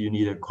means that you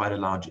need quite a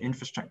large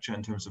infrastructure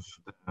in terms of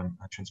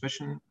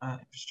transmission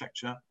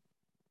infrastructure,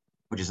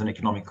 which is an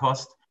economic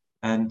cost.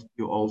 And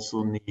you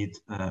also need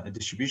a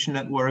distribution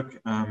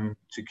network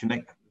to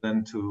connect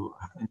them to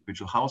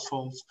individual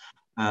households.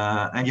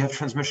 And you have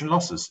transmission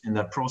losses in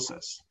that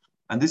process.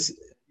 And this,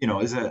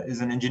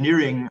 is an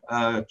engineering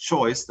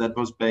choice that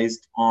was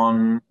based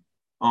on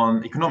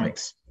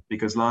economics,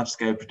 because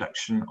large-scale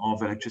production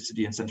of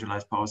electricity in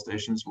centralized power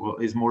stations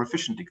is more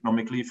efficient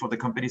economically for the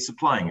company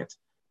supplying it.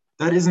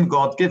 That isn't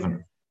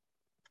God-given.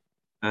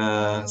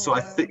 So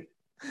I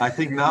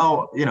think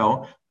now,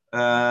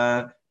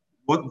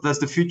 what does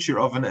the future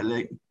of an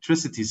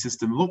electricity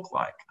system look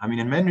like? I mean,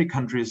 in many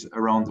countries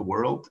around the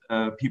world,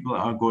 people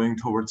are going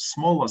towards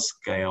smaller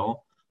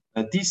scale,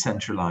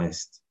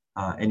 decentralized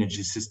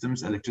energy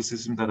systems, electricity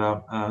systems that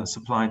are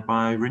supplied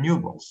by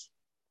renewables.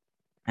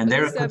 And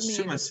there are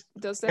consumers.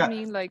 Does that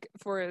mean like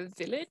for a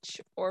village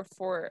or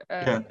for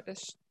a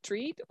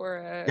street or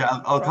a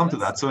I'll come to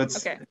that. So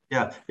it's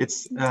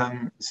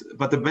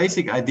but the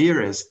basic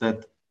idea is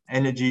that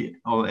energy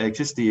or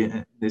electricity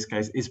in this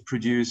case is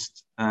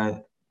produced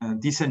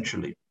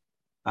decentrally.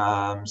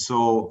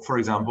 So for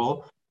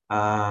example,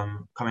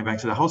 coming back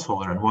to the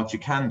householder and what you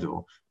can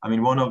do. I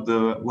mean, one of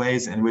the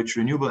ways in which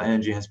renewable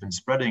energy has been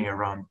spreading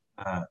around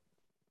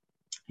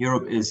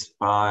Europe is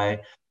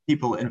by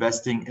people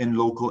investing in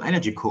local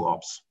energy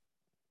co-ops.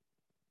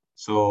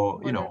 So,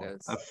 What are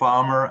those?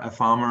 a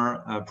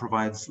farmer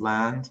provides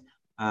land,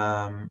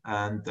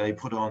 and they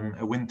put on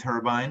a wind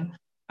turbine,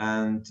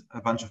 and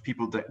a bunch of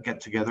people that get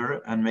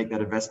together and make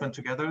that investment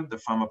together. The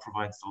farmer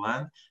provides the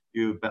land,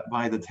 you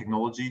buy the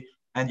technology,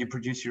 and you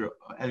produce your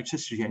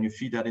electricity and you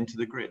feed that into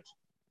the grid.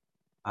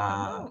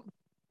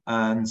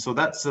 And so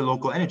that's a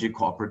local energy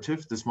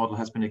cooperative. This model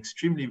has been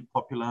extremely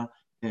popular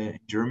in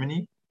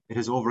Germany. It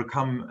has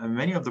overcome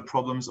many of the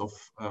problems of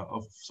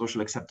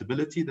social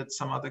acceptability that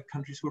some other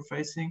countries were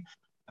facing.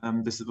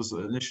 This was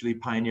initially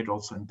pioneered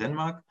also in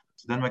Denmark.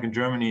 So Denmark and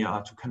Germany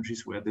are two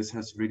countries where this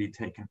has really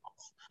taken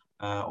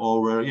off,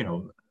 or where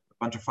a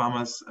bunch of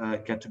farmers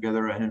get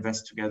together and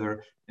invest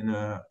together in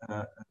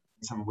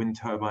some wind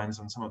turbines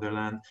on some of their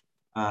land.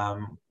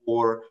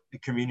 Or a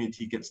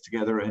community gets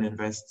together and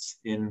invests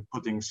in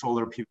putting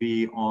solar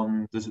PV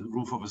on the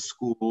roof of a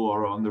school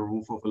or on the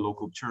roof of a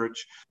local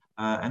church.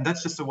 And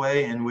that's just a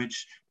way in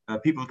which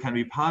people can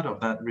be part of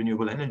that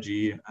renewable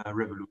energy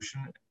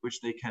revolution,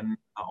 which they can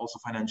also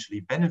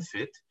financially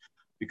benefit,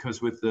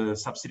 because with the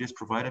subsidies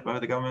provided by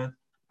the government,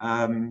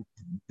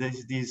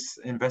 these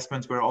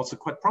investments were also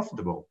quite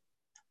profitable,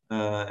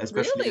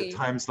 especially at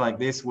times like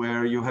this,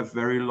 where you have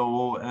very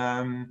low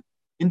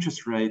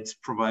interest rates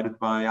provided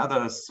by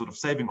other sort of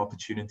saving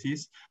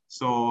opportunities.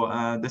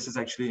 So this is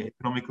actually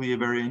economically a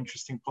very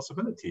interesting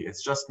possibility.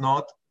 It's just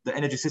not, the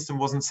energy system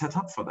wasn't set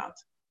up for that.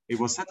 It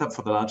was set up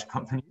for the large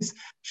companies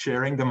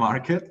sharing the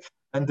market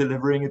and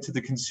delivering it to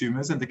the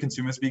consumers, and the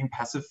consumers being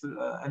passive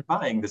and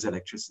buying this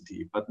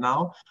electricity. But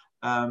now,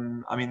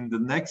 I mean, the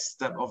next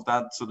step of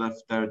that, so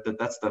that's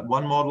that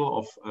one model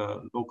of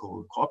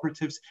local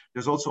cooperatives.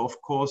 There's also,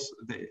 of course,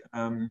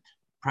 the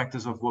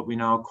practice of what we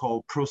now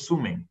call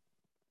prosuming.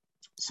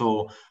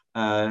 So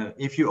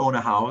if you own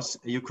a house,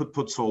 you could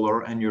put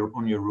solar on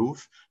your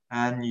roof,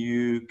 and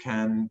you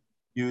can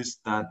use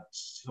that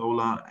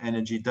solar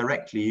energy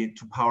directly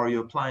to power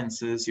your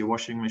appliances, your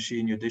washing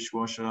machine, your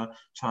dishwasher,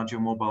 charge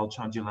your mobile,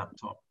 charge your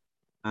laptop,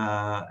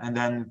 and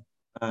then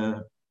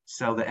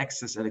sell the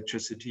excess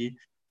electricity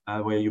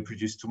where you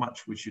produce too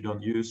much, which you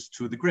don't use,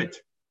 to the grid.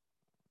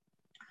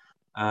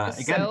 Again,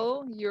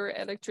 sell your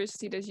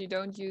electricity that you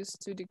don't use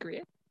to the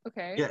grid.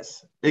 Okay.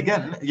 Yes.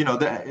 Again,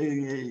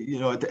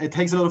 it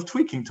takes a lot of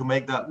tweaking to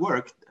make that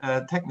work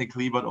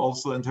technically, but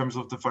also in terms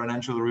of the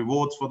financial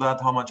rewards for that.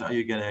 How much are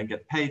you going to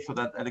get paid for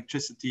that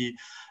electricity,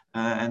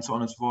 and so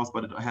on and so forth.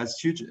 But it has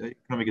huge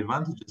economic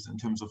advantages in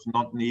terms of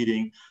not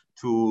needing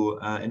to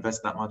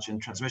invest that much in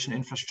transmission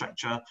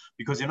infrastructure,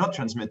 because you're not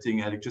transmitting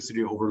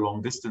electricity over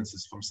long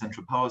distances from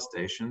central power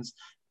stations.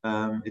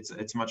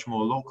 It's much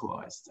more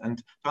localized. And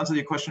to answer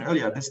your question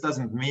earlier, this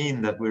doesn't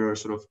mean that we're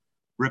sort of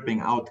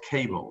ripping out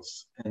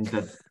cables and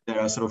that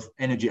there are sort of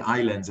energy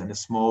islands and a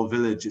small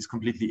village is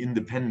completely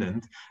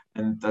independent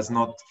and does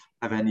not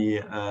have any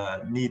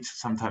need to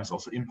sometimes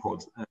also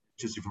import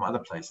electricity from other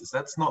places.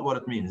 That's not what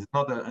it means. It's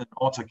not an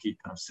autarky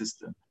kind of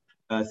system.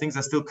 Things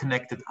are still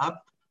connected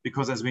up,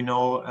 because as we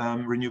know,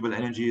 renewable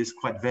energy is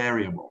quite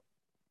variable.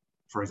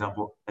 For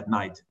example, at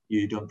night,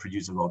 you don't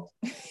produce a lot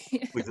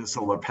with a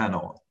solar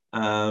panel,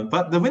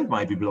 but the wind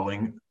might be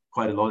blowing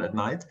quite a lot at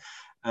night.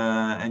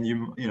 And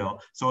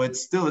so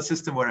it's still a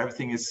system where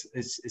everything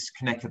is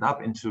connected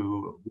up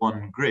into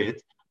one grid,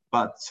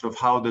 but sort of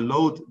how the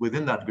load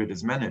within that grid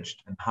is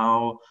managed and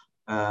how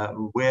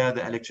where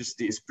the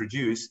electricity is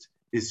produced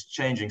is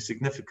changing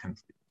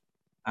significantly.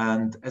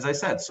 And as I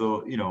said,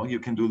 so you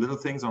can do little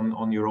things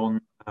on your own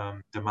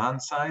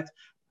demand side,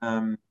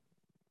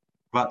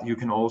 but you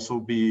can also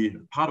be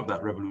part of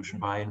that revolution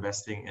by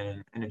investing in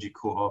an energy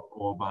co-op,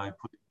 or by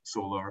putting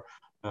solar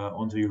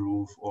onto your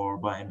roof, or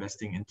by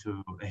investing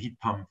into a heat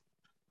pump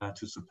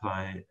to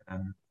supply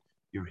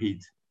your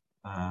heat.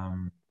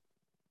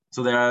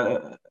 So there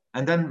are,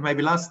 and then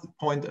maybe last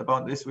point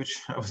about this,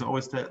 which I was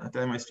always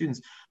telling my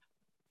students,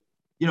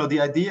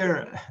 the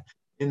idea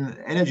in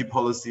energy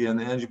policy and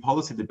energy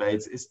policy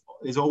debates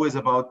is always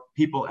about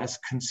people as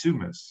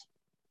consumers.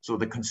 So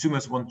the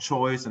consumers want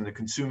choice, and the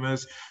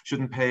consumers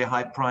shouldn't pay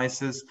high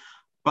prices.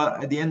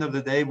 But at the end of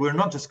the day, we're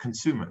not just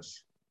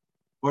consumers,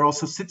 we're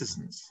also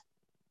citizens.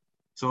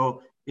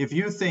 So if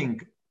you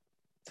think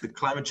that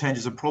climate change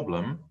is a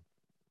problem,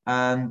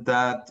 and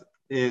that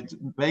it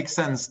makes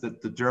sense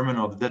that the German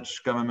or the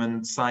Dutch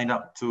government signed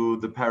up to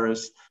the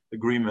Paris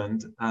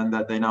Agreement, and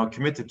that they now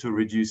committed to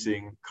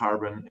reducing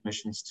carbon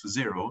emissions to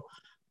zero,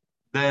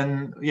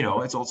 then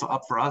it's also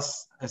up for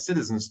us as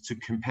citizens to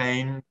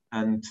campaign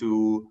and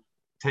to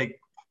take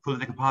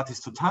political parties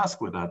to task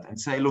with that and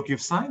say, look,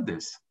 you've signed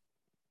this.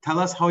 Tell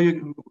us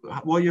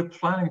what you're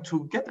planning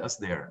to get us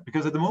there.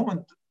 Because at the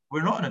moment,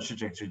 we're not on a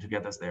trajectory to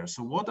get us there.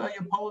 So what are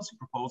your policy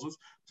proposals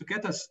to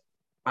get us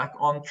back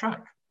on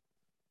track?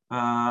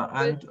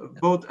 And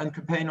vote and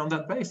campaign on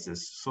that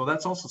basis. So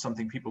that's also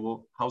something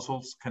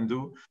households can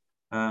do,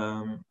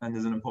 and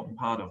is an important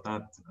part of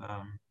that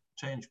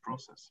change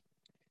process.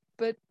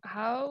 But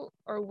how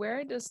or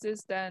where does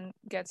this then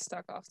get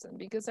stuck often?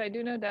 Because I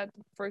do know that,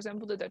 for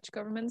example, the Dutch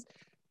government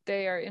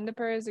they are in the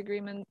Paris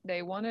Agreement.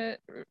 They want to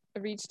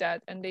reach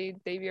that, and they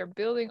are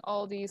building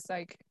all these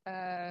like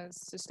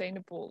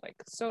sustainable like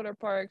solar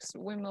parks,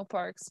 windmill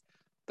parks.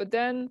 But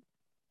then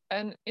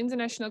an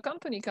international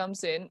company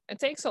comes in and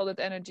takes all that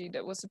energy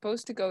that was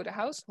supposed to go to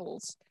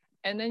households,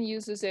 and then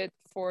uses it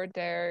for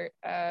their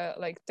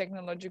like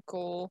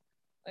technological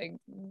like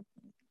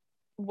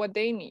what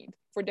they need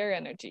for their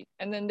energy,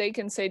 and then they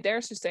can say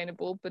they're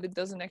sustainable, but it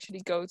doesn't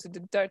actually go to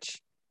the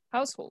Dutch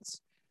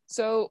households.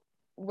 So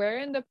where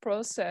in the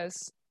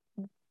process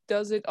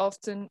does it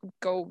often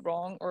go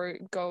wrong or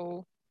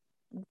go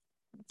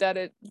that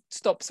it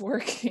stops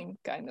working,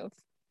 kind of?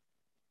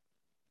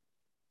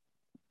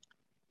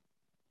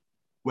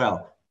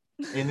 Well,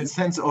 in the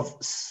sense of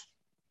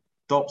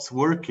stops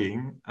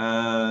working,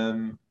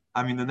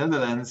 I mean, the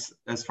Netherlands,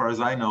 as far as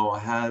I know,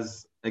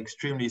 has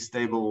extremely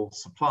stable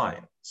supply.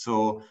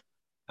 So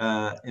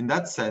in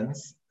that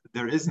sense,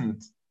 there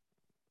isn't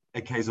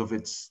a case of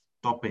it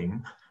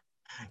stopping.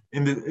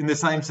 In the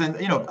same sense,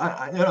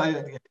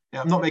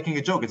 I'm not making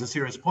a joke. It's a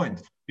serious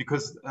point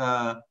because,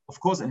 of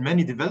course, in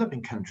many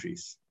developing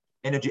countries,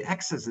 energy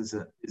access is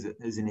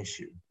an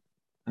issue.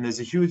 And there's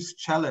a huge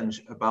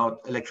challenge about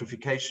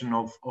electrification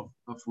of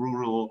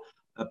rural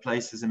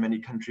places in many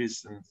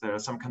countries. And there are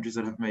some countries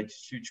that have made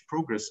huge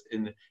progress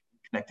in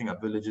connecting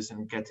up villages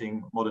and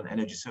getting modern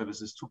energy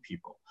services to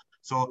people.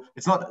 So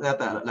it's not at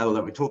that level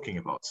that we're talking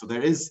about. So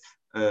there is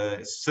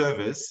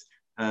service.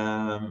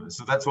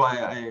 So that's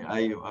why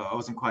I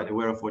wasn't quite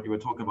aware of what you were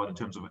talking about in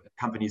terms of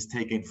companies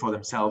taking for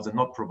themselves and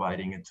not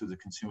providing it to the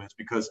consumers,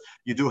 because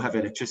you do have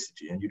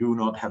electricity and you do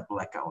not have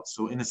blackouts.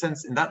 So in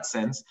that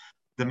sense,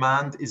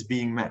 demand is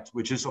being met,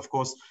 which is, of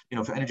course,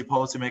 for energy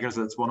policymakers,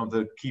 that's one of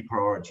the key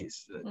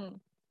priorities,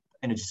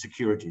 energy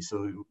security.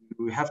 So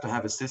we have to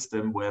have a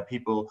system where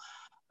people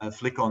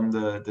flick on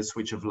the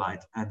switch of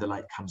light and the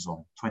light comes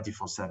on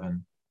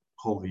 24/7,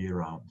 whole year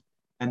round.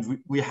 And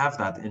we have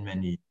that in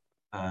many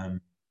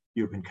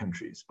European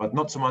countries, but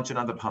not so much in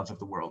other parts of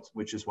the world,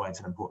 which is why it's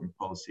an important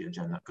policy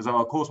agenda. Because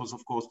our course was,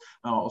 of course,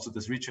 also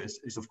this reach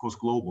is of course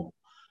global.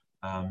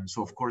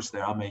 So of course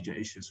there are major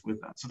issues with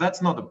that. So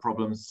that's not a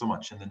problem so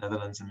much in the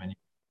Netherlands and many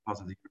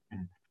parts of the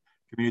European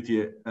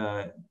community.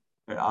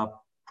 There are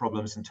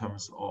problems in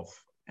terms of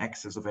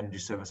access of energy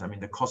service. I mean,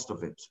 the cost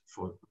of it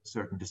for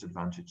certain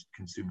disadvantaged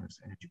consumers,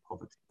 energy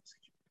poverty.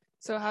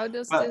 So how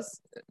does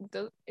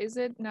is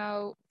it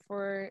now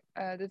for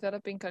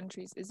developing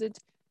countries, is it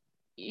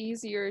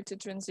easier to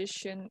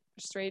transition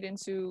straight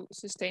into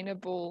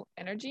sustainable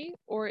energy,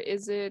 or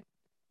is it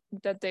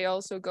that they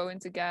also go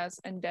into gas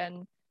and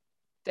then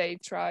they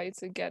try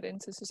to get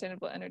into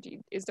sustainable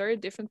energy? Is there a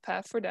different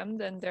path for them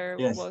than there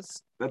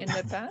was in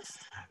the past?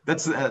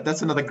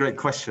 That's another great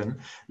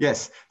question.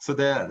 Yes, so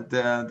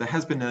there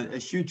has been a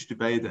huge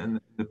debate in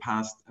the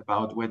past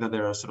about whether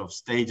there are sort of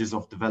stages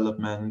of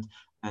development,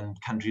 and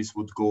countries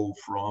would go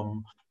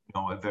from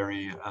a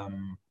very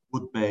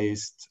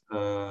wood-based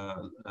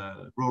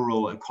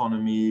rural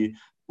economy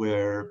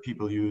where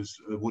people use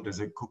wood as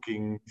a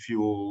cooking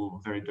fuel,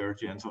 very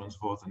dirty and so on and so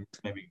forth, and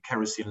maybe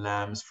kerosene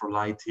lamps for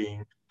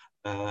lighting.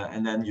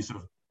 And then you sort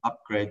of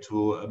upgrade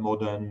to a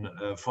modern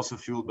fossil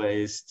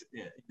fuel-based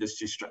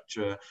industry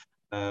structure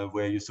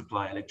where you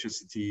supply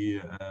electricity,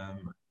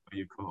 where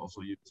you can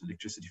also use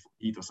electricity for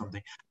heat or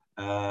something,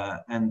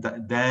 and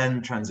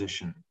then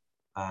transition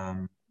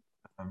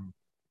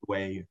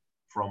away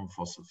from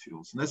fossil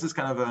fuels. And this is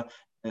kind of a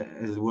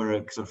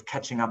sort of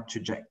catching up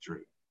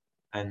trajectory.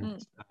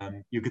 And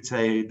you could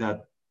say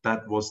that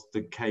that was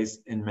the case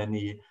in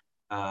many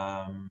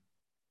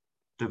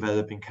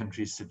developing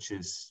countries such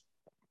as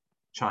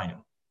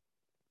China,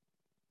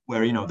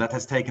 where that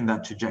has taken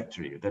that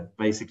trajectory, that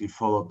basically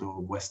followed the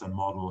Western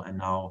model, and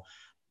now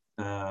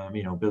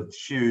built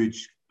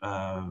huge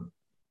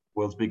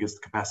world's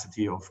biggest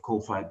capacity of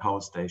coal-fired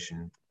power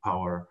station to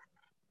power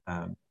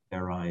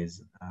their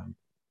rise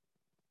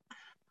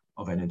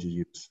of energy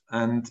use.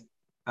 And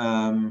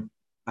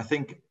I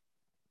think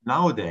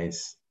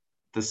nowadays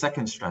the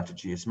second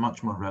strategy is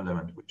much more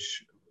relevant,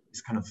 which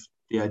is kind of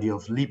the idea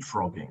of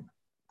leapfrogging.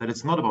 That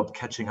it's not about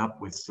catching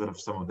up with sort of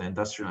some of the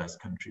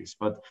industrialized countries,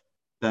 but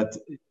that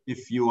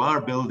if you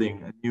are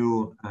building a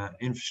new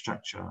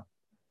infrastructure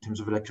in terms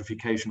of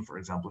electrification, for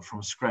example,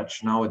 from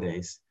scratch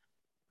nowadays,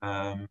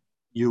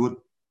 you would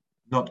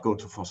not go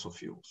to fossil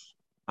fuels.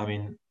 I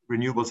mean,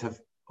 renewables have,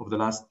 over the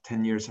last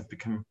 10 years, have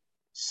become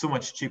so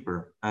much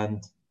cheaper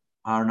and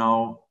are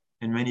now,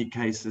 in many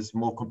cases,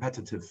 more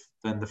competitive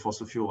than the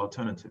fossil fuel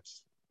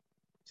alternatives.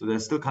 So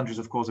there's still countries,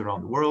 of course,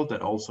 around the world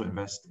that also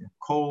invest in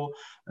coal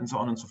and so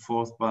on and so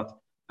forth, but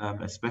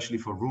especially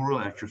for rural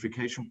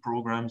electrification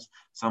programs,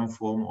 some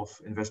form of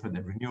investment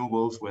in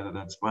renewables, whether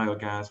that's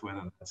biogas,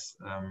 whether that's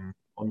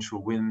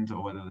onshore wind,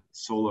 or whether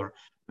that's solar,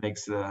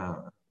 makes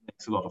a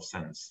lot of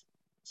sense.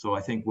 So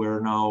I think we're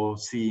now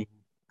seeing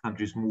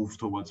countries move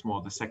towards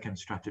more the second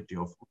strategy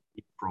of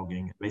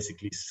leapfrogging,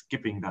 basically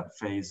skipping that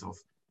phase of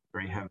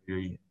very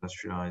heavily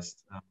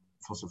industrialized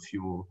fossil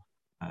fuel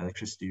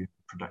electricity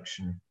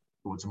production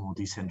towards a more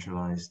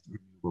decentralized,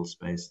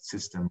 renewables-based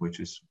system, which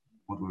is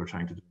what we were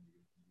trying to do.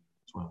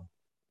 as well.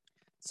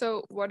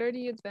 So what are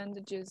the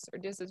advantages or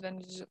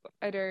disadvantages of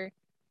either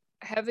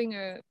having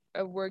a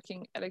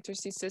working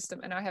electricity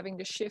system and now having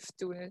the shift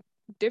to a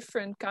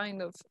different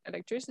kind of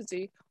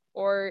electricity,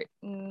 or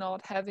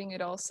not having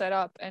it all set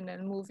up and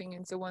then moving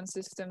into one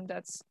system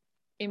that's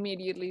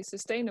immediately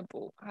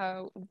sustainable?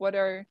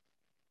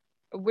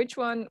 Which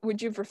one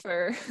would you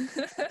prefer?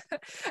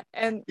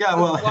 And Yeah,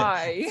 well,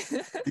 why?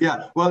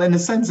 yeah, well, in a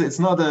sense, it's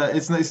not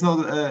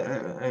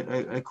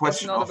a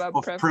question not about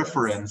of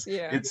preference.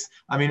 Yeah. It's,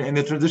 I mean, in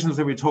the transitions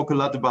that we talk a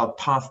lot about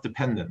path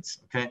dependence,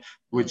 okay,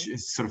 which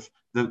is sort of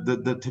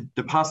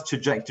the past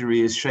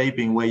trajectory is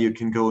shaping where you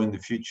can go in the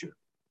future.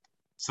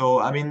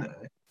 So, I mean,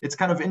 it's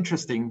kind of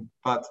interesting,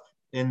 but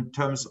in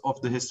terms of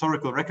the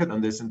historical record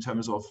on this, in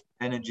terms of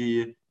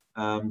energy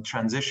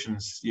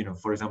transitions, you know,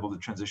 for example, the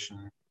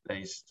transition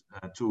based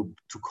to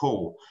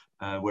coal,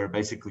 where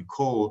basically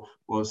coal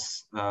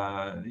was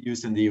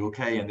used in the UK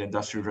and the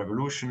Industrial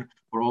Revolution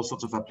for all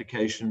sorts of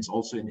applications,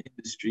 also in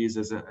industries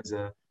as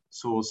a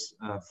source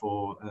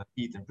for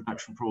heat and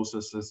production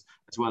processes,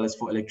 as well as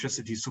for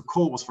electricity. So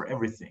coal was for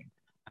everything.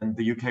 And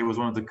the UK was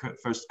one of the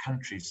first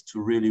countries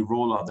to really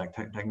roll out that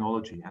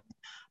technology.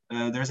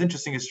 And there's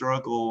interesting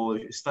historical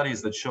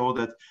studies that show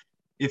that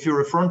if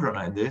you're a front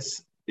runner in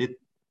this,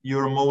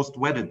 you're most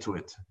wedded to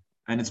it,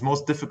 and it's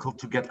most difficult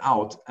to get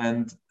out.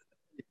 And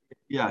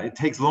yeah, it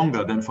takes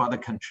longer than for other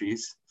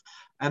countries.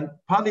 And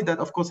partly that,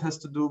 of course, has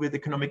to do with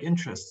economic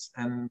interests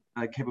and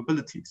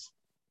capabilities.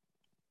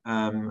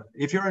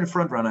 If you're a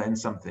front runner in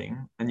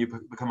something and you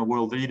become a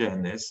world leader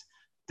in this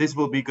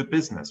will be good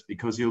business,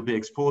 because you'll be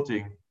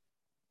exporting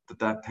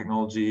that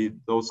technology.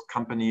 Those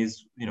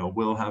companies, you know,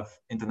 will have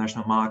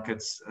international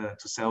markets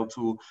to sell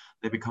to.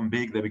 They become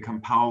big, they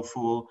become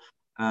powerful.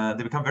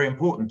 They become very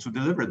important to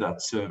deliver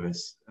that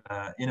service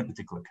in a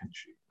particular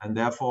country. And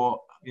therefore,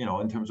 you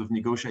know, in terms of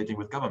negotiating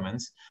with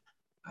governments,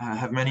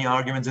 have many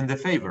arguments in their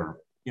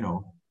favor. You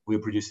know, we're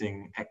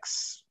producing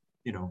X,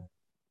 you know,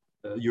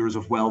 euros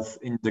of wealth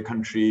in the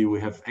country. We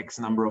have X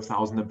number of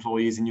thousand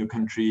employees in your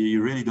country.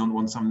 You really don't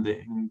want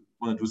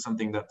to do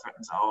something that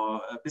threatens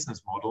our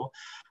business model,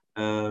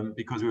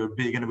 because we're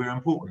big and we're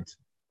important.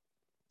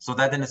 So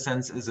that, in a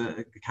sense,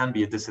 can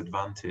be a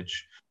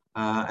disadvantage.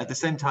 At the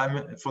same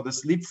time, for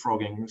this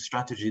leapfrogging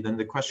strategy, then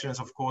the question is,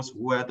 of course,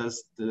 where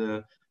does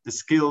the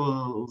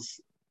skills,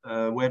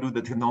 where do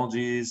the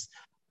technologies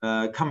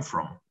come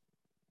from?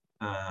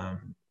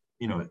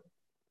 You know,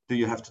 do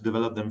you have to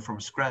develop them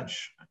from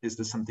scratch? Is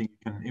there something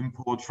you can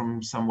import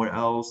from somewhere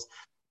else?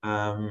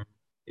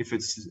 If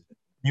it's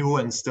new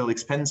and still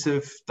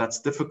expensive,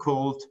 that's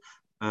difficult.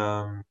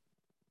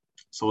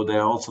 So there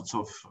are all sorts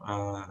of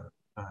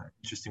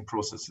interesting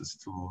processes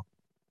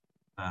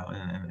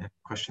and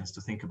questions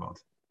to think about.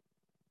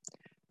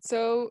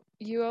 So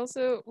we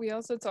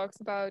also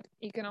talked about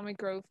economic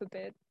growth a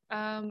bit,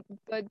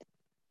 but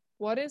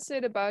what is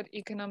it about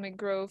economic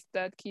growth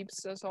that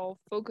keeps us all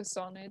focused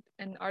on it?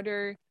 And are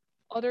there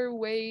other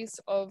ways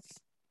of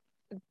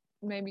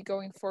maybe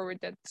going forward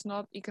that's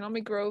not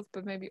economic growth,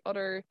 but maybe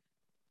other?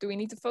 Do we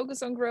need to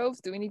focus on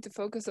growth? Do we need to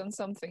focus on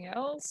something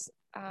else?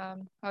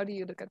 How do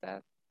you look at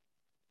that?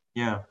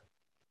 Yeah.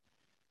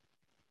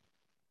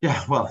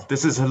 Yeah, well,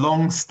 this is a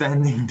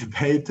long-standing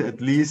debate,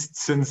 at least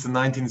since the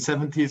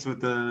 1970s,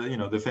 with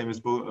the famous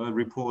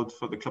report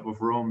for the Club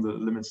of Rome, The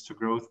Limits to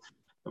Growth,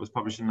 that was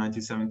published in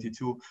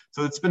 1972.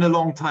 So it's been a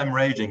long time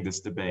raging, this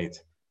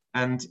debate.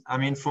 And I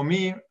mean, for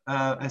me,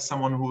 as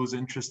someone who's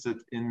interested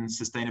in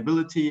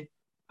sustainability,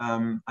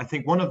 I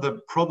think one of the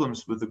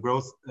problems with the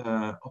growth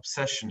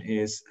obsession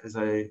is, as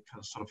I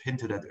sort of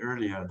hinted at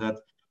earlier, that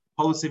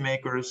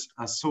policymakers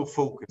are so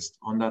focused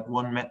on that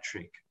one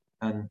metric.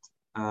 And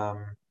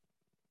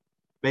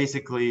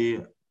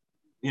basically,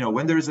 you know,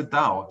 when there is a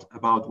doubt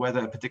about whether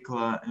a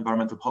particular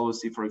environmental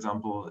policy, for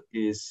example,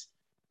 is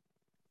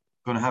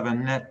going to have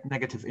a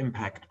negative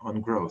impact on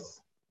growth,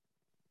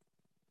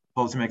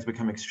 policymakers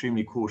become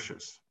extremely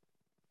cautious.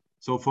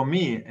 So for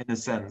me, in a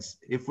sense,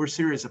 if we're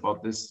serious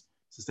about this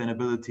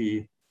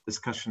sustainability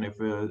discussion, if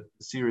we're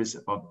serious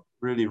about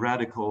really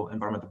radical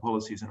environmental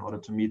policies in order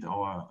to meet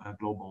our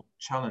global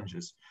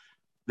challenges,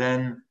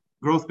 then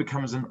growth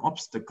becomes an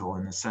obstacle,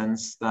 in a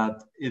sense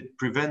that it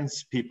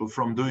prevents people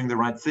from doing the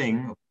right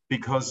thing,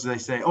 because they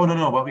say, oh,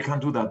 no, but we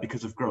can't do that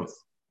because of growth.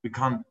 We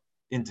can't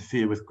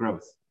interfere with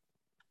growth.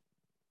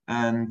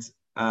 And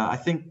I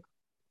think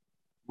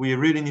we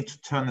really need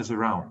to turn this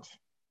around,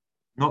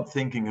 not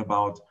thinking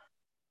about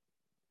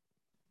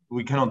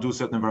we cannot do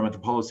certain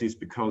environmental policies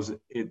because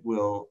it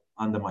will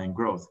undermine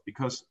growth.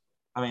 Because,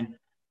 I mean,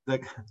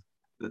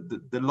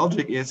 the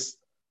logic is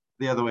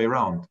the other way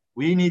around.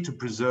 We need to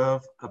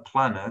preserve a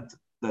planet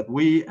that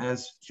we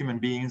as human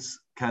beings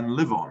can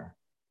live on.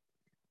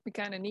 We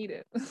kind of need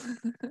it.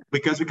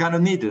 Because we kind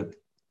of need it.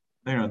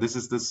 You know, this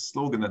is the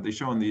slogan that they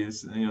show in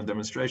these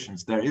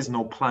demonstrations. There is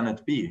no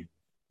planet B.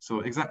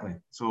 So exactly.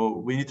 So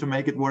we need to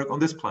make it work on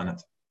this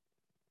planet.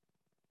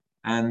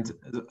 And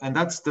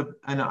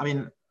I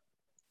mean,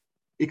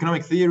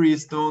 economic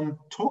theories don't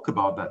talk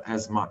about that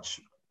as much.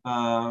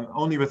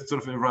 only with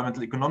sort of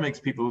environmental economics,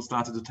 people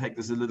started to take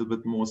this a little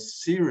bit more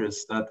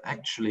serious, that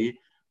actually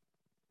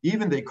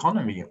even the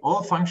economy,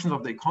 all functions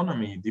of the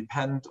economy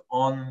depend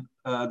on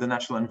the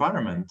natural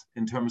environment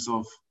in terms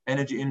of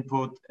energy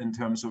input, in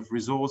terms of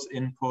resource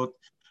input,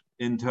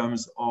 in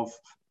terms of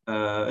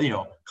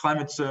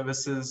climate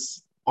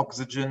services,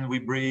 oxygen we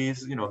breathe,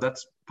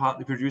 that's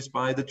partly produced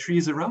by the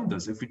trees around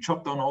us. If we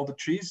chop down all the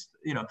trees,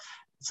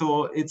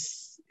 so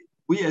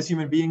we as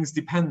human beings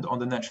depend on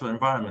the natural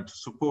environment to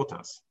support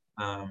us.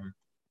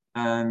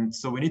 And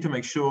so we need to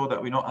make sure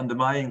that we're not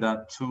undermining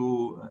that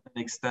to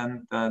an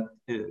extent that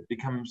it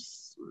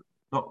becomes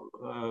not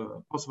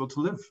possible to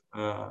live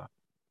a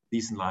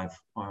decent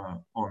life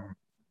on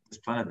this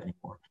planet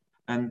anymore.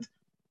 And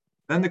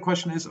then the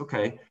question is,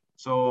 okay,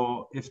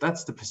 so if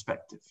that's the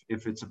perspective,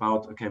 if it's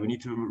about, okay, we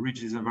need to reach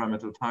these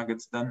environmental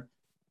targets, then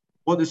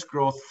what is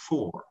growth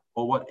for?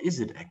 Or what is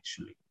it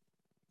actually?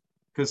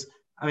 Because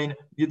I mean,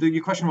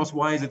 your question was,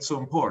 why is it so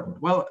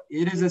important? Well,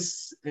 it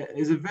is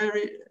a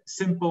very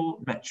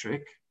simple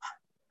metric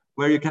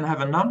where you can have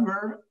a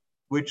number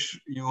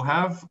which you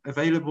have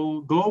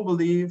available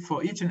globally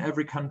for each and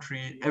every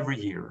country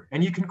every year.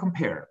 And you can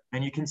compare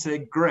and you can say,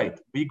 great,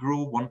 we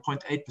grew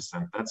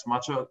 1.8%. That's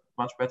much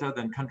better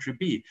than country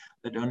B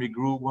that only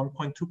grew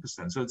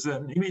 1.2%. So it's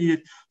an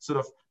immediate sort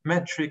of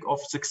metric of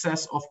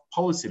success of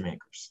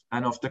policymakers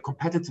and of the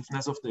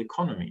competitiveness of the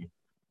economy.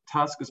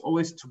 Task is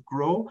always to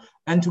grow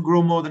and to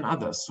grow more than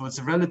others. So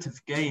it's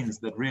relative gains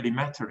that really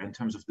matter in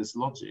terms of this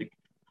logic.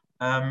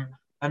 And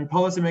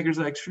policymakers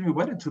are extremely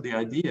wedded to the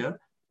idea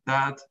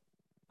that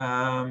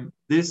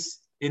this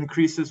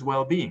increases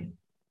well-being.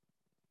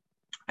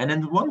 And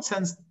in one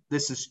sense,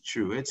 this is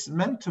true. It's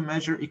meant to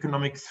measure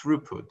economic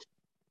throughput.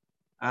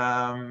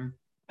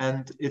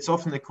 And it's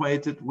often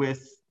equated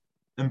with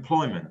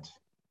employment.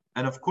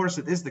 And of course,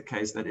 it is the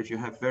case that if you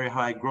have very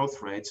high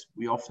growth rates,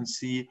 we often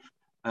see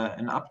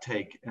an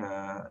uptake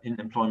in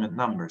employment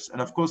numbers.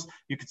 And of course,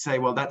 you could say,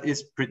 well, that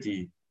is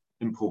pretty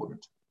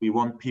important. We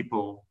want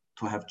people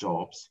to have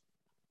jobs.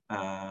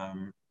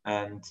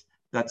 And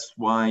that's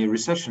why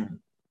recession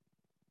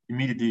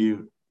immediately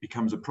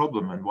becomes a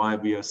problem, and why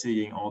we are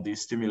seeing all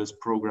these stimulus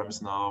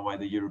programs now, why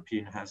the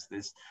European has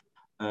this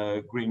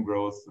green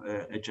growth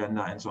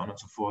agenda and so on and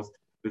so forth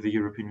with the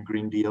European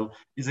Green Deal,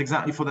 is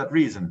exactly for that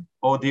reason.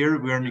 Oh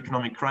dear, we're in an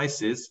economic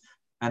crisis,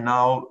 and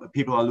now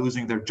people are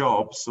losing their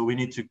jobs. So we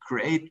need to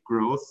create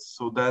growth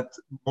so that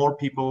more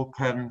people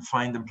can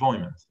find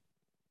employment.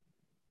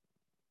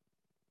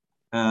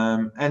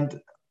 And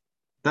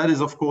that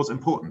is, of course,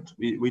 important.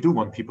 We do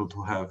want people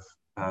to have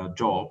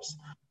jobs.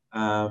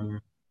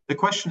 The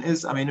question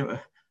is, I mean,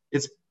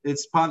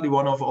 it's partly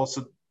one of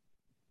also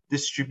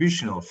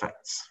distributional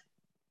effects.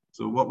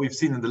 So what we've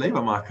seen in the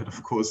labor market,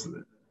 of course,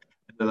 in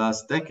the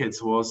last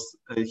decades was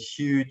a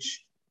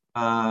huge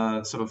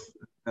sort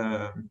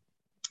of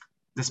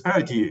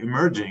disparity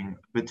emerging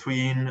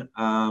between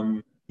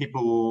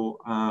people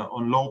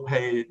on low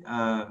pay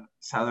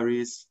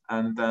salaries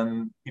and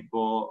then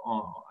people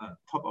on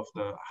top of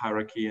the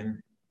hierarchy in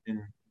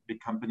big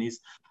companies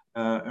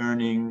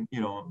earning,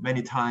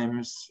 many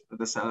times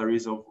the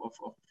salaries of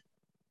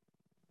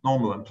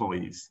normal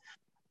employees.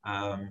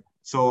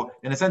 So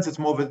in a sense, it's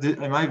more of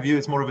a, in my view,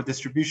 it's more of a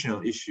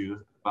distributional issue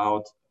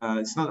about,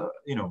 it's not,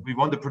 we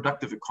want a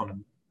productive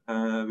economy,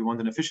 we want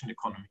an efficient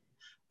economy,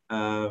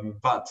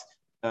 but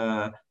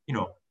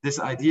this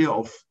idea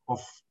of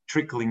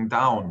trickling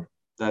down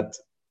that,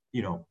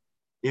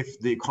 if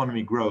the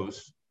economy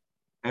grows,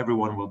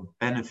 everyone will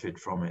benefit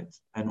from it.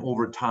 And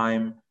over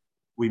time,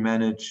 we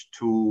manage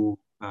to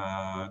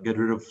get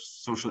rid of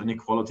social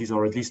inequalities,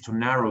 or at least to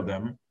narrow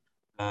them.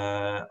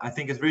 I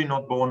think it's really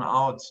not borne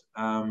out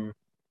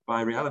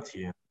by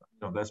reality.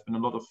 There's been a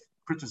lot of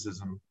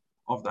criticism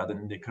of that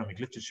in the economic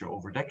literature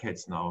over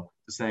decades now,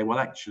 to say, well,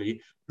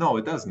 actually, no,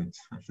 it doesn't.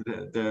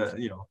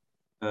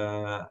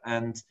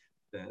 And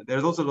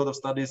there's also a lot of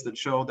studies that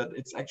show that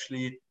it's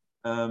actually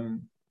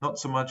not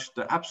so much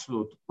the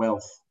absolute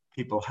wealth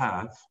people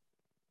have,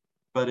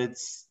 but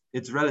it's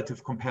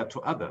relative compared to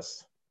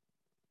others.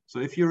 So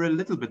if you're a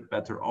little bit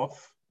better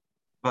off,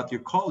 but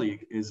your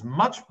colleague is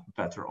much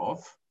better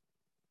off,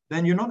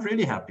 then you're not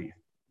really happy.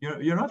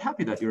 You're not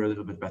happy that you're a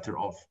little bit better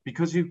off,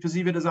 because you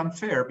perceive it as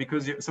unfair,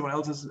 because someone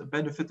else has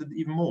benefited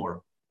even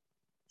more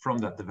from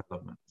that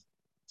development.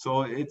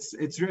 So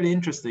it's really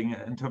interesting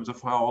in terms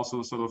of how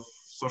also sort of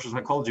social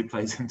psychology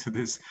plays into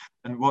this,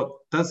 and what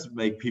does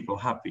make people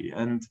happy.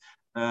 And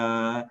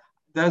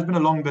there's been a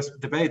long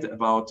debate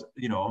about,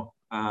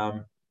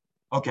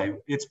 okay,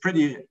 it's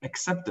pretty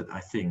accepted,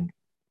 I think,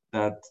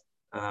 that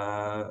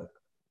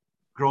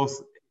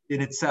growth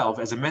in itself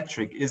as a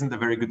metric isn't a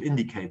very good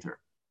indicator.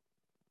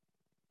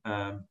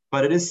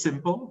 But it is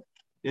simple,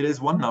 it is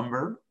one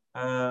number,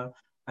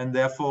 and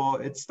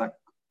therefore it's stuck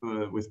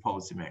with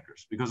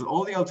policymakers, because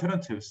all the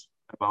alternatives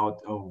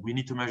about, we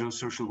need to measure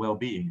social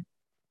well-being,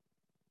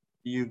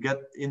 you get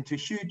into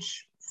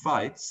huge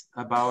fights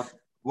about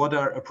what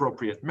are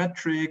appropriate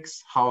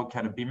metrics, how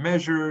can it be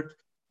measured,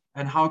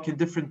 and how can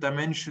different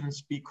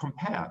dimensions be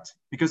compared?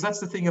 Because that's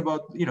the thing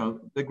about, you know,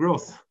 the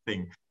growth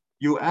thing.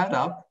 You add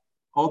up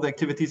all the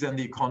activities in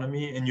the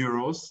economy in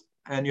euros,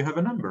 and you have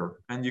a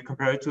number, and you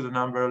compare it to the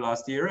number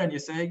last year, and you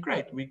say,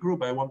 great, we grew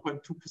by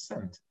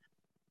 1.2%.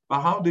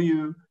 But how do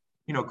you,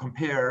 you know,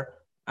 compare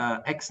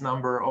X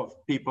number of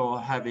people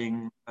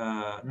having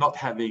not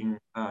having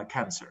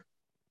cancer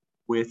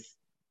with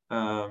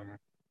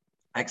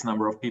X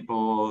number of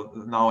people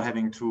now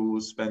having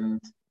to spend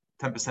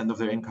 10% of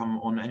their income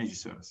on energy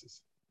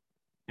services?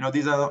 You know,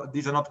 these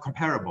are not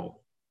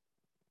comparable.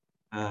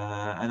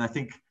 And I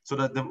think so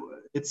that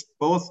it's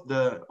both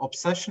the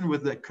obsession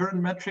with the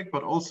current metric,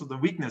 but also the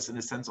weakness in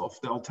the sense of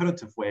the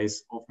alternative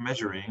ways of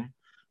measuring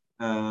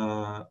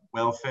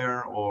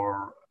welfare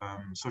or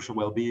social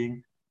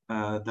well-being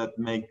that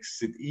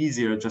makes it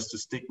easier just to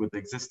stick with the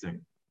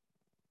existing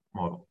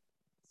model.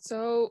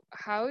 So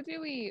how do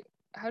we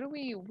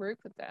work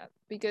with that?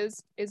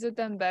 Because is it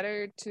then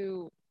better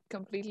to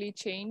completely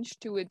change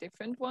to a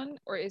different one,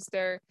 or is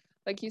there,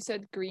 like you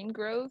said, green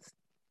growth,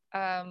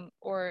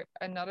 or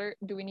another?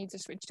 Do we need to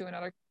switch to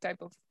another type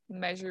of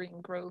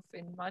measuring growth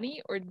in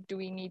money, or do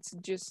we need to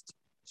just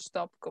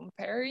stop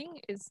comparing?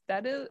 Is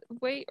that a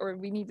way, or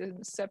we need a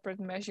separate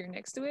measure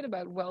next to it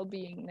about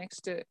well-being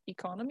next to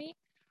economy?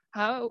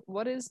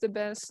 What is the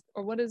best,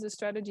 or what is the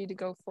strategy to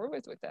go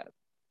forward with that?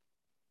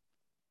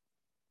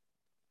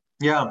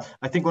 Yeah,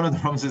 I think one of the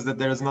problems is that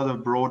there is not a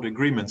broad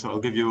agreement. So I'll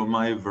give you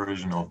my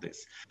version of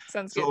this.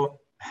 Sounds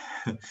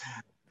good.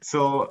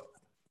 So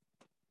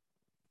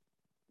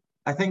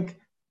I think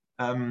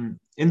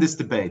in this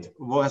debate,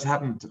 what has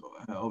happened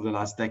over the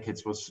last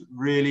decades was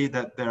really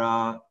that there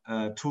are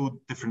two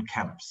different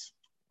camps.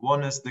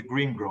 One is the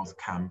green growth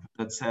camp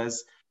that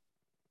says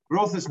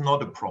growth is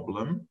not a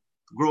problem.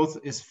 Growth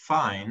is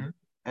fine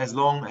as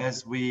long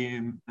as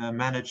we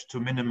manage to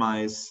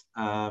minimize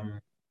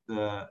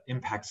the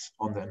impacts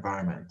on the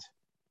environment.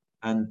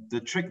 And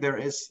the trick there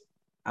is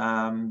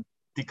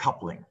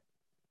decoupling.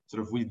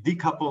 Sort of we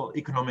decouple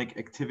economic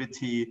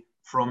activity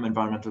from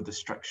environmental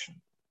destruction.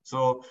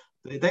 So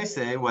they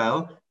say,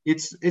 well,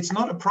 it's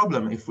not a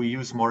problem if we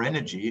use more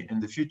energy in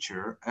the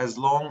future as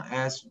long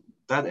as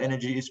that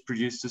energy is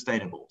produced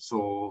sustainably,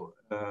 so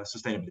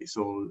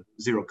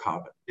zero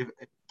carbon. If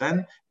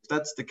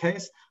that's the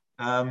case,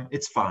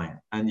 it's fine,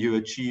 and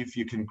you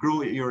can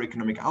grow your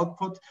economic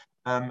output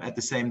at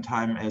the same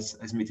time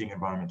as meeting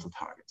environmental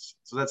targets.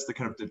 So that's the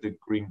kind of the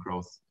green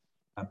growth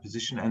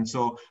position. And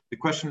so the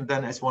question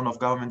then is one of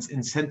governments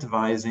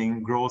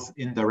incentivizing growth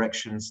in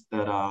directions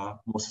that are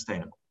more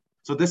sustainable.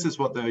 So this is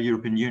what the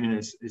European Union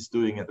is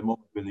doing at the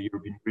moment with the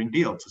European Green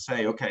Deal, to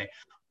say, okay,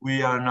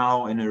 we are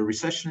now in a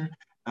recession.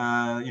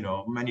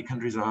 Many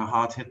countries are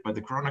hard hit by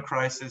the corona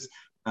crisis,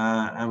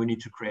 and we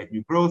need to create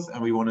new growth,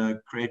 and we want to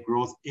create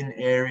growth in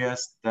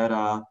areas that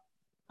are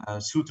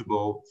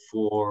suitable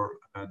for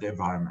the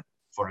environment.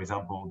 For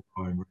example,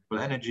 renewable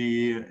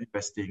energy,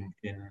 investing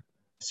in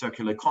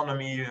circular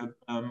economy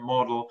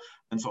model,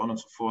 and so on and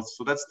so forth.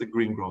 So that's the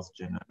green growth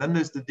agenda. Then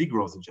there's the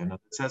degrowth agenda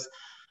that says,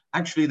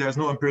 actually, there's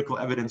no empirical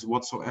evidence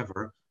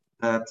whatsoever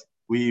that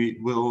we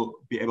will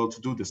be able to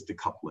do this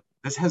decoupling.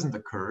 This hasn't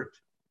occurred.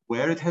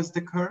 Where it has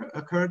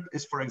occurred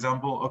is, for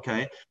example,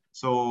 okay,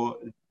 so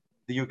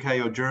the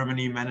UK or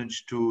Germany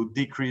managed to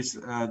decrease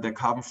their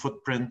carbon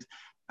footprint,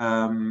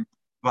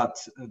 but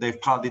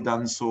they've partly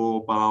done so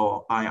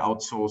by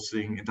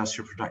outsourcing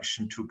industrial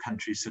production to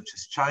countries such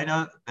as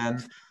China.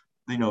 Then,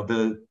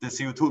 the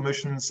CO2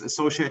 emissions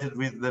associated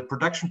with the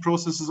production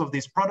processes of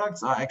these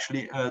products are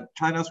actually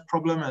China's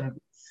problem and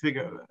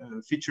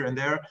feature in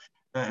their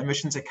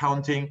emissions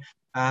accounting.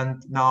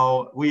 And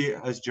now we,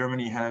 as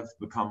Germany, have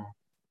become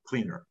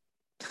cleaner.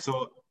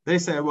 So they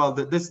say, well,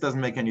 this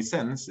doesn't make any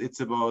sense.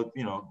 It's about,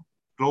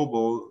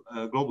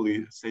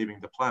 globally saving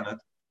the planet.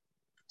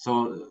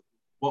 So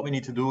what we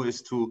need to do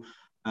is to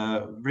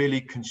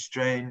really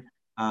constrain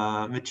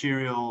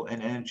material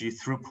and energy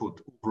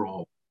throughput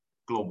overall,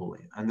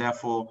 globally. And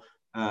therefore,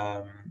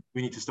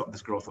 we need to stop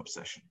this growth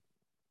obsession.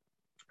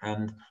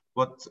 And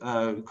what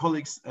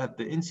colleagues at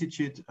the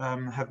Institute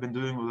have been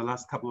doing over the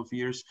last couple of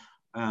years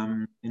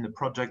in a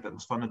project that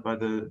was funded by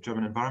the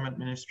German Environment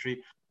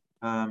Ministry,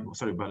 by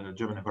the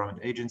German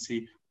Environment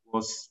Agency,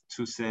 was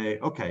to say,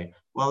 okay,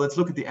 well, let's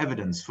look at the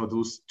evidence for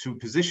those two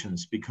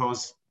positions,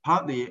 because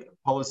partly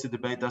policy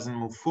debate doesn't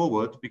move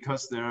forward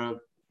because there are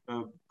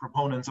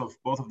proponents of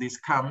both of these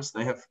camps.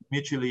 They have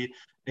mutually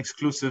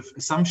exclusive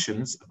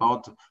assumptions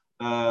about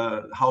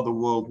how the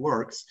world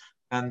works,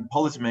 and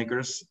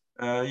policymakers,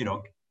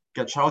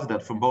 get shouted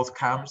at from both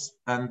camps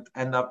and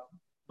end up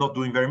not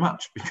doing very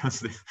much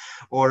because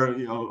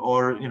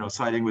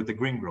siding with the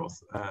green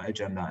growth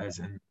agenda as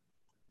an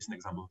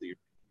example of the year.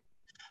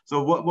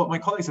 So what my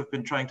colleagues have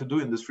been trying to do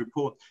in this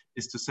report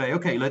is to say,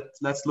 okay,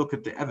 let's look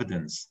at the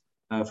evidence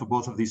for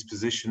both of these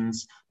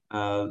positions,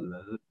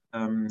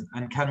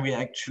 and can we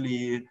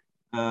actually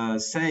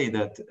say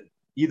that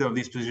either of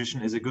these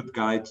positions is a good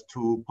guide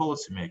to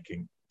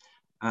policymaking?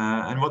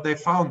 And what they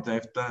found,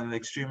 they've done an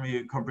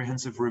extremely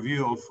comprehensive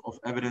review of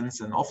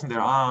evidence, and often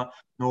there are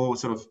no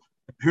sort of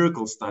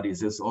empirical studies.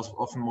 There's also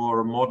often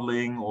more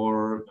modeling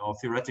or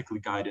theoretically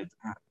guided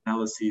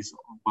analyses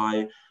on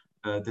why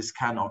this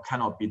can or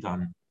cannot be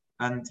done.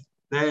 And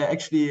they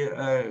actually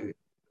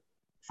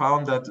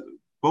found that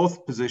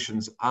both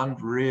positions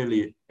aren't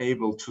really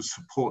able to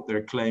support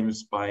their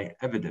claims by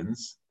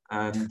evidence,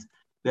 and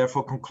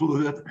therefore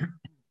concluded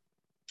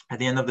at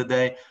the end of the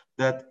day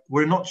that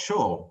we're not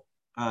sure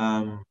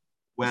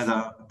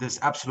whether this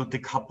absolute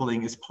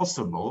decoupling is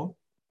possible.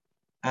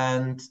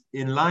 And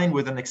in line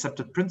with an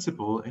accepted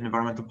principle in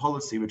environmental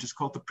policy, which is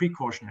called the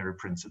precautionary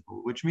principle,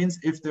 which means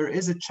if there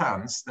is a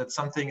chance that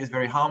something is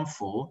very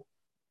harmful,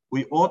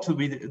 we ought to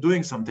be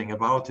doing something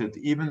about it,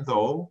 even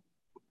though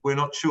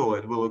we're not sure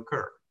it will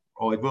occur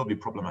or it will be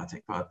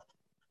problematic. But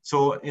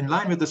so in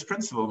line with this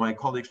principle, my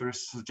colleagues were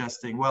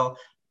suggesting, well,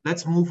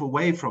 let's move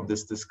away from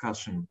this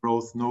discussion,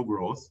 growth, no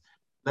growth.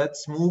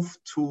 Let's move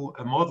to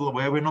a model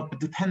where we're not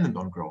dependent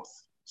on growth.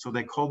 So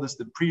they call this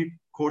the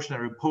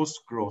precautionary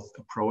post-growth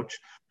approach,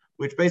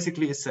 which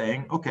basically is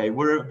saying, okay,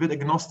 we're a bit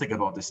agnostic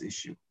about this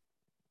issue,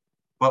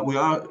 but we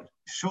are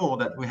sure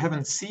that we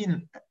haven't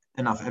seen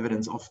enough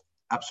evidence of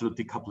absolute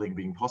decoupling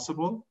being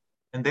possible.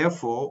 And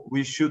therefore,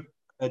 we should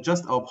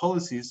adjust our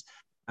policies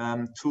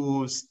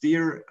to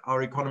steer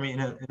our economy in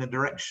a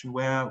direction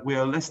where we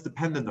are less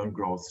dependent on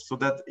growth, so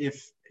that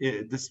if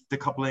this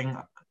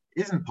decoupling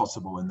isn't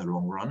possible in the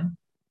long run,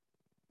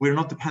 we're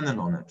not dependent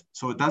on it.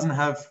 So it doesn't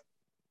have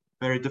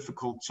very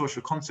difficult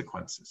social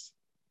consequences.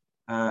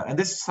 And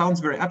this sounds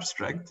very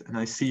abstract, and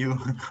I see you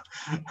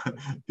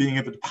being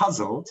a bit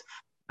puzzled,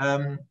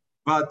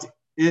 but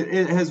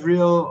it has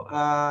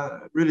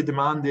really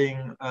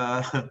demanding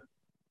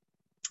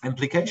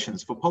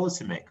implications for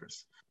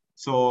policymakers.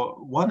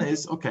 So one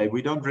is, okay,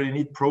 we don't really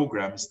need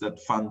programs that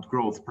fund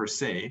growth per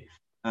se.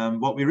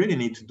 What we really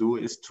need to do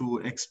is to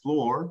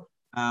explore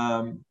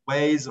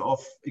ways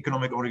of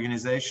economic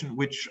organization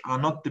which are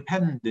not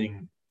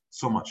depending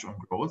so much on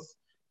growth.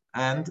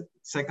 And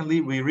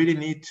secondly, we really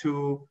need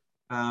to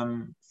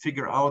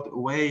figure out a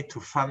way to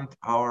fund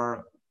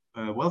our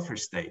welfare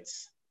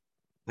states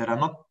that are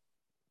not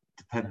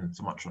dependent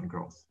so much on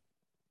growth.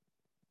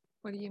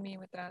 What do you mean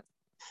with that?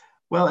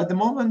 Well, at the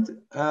moment,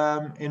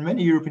 in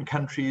many European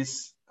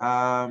countries,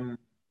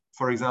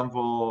 for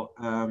example,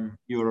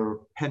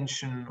 your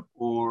pension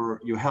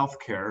or your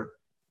healthcare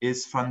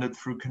is funded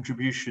through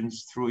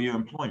contributions through your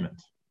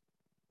employment.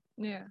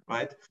 Yeah.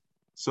 Right?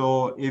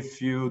 So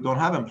if you don't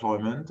have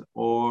employment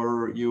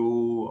or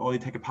you only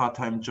take a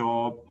part-time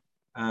job,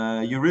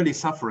 you really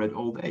suffer at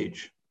old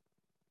age.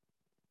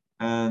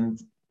 And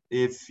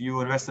if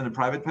you invest in a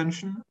private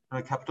pension,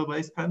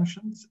 capital-based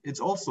pensions, it's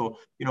also,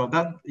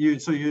 that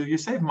you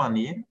save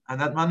money,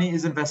 and that money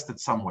is invested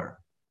somewhere.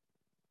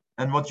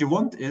 And what you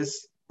want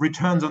is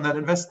returns on that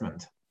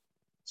investment,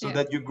 so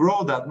that you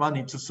grow that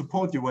money to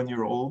support you when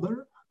you're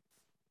older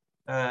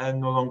and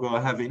no longer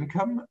have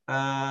income.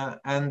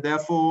 And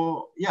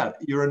therefore,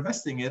 you're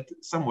investing it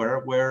somewhere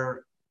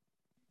where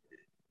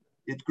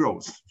it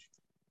grows.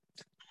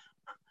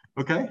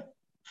 Okay?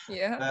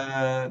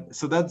 Yeah.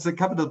 So that's a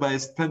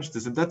capital-based pension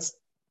system. That's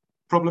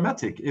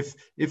problematic. If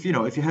you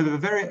have a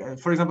very,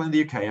 for example, in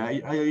the UK,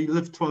 I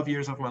lived 12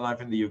 years of my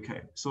life in the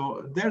UK.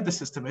 So there the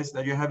system is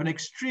that you have an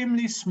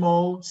extremely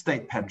small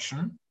state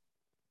pension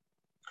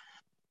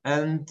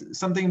and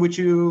something which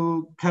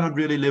you cannot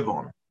really live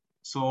on.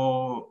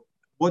 So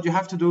what you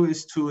have to do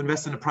is to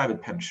invest in a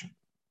private pension.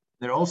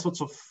 There are all sorts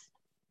of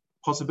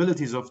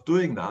possibilities of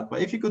doing that.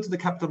 But if you go to the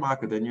capital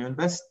market and you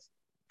invest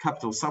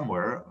capital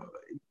somewhere,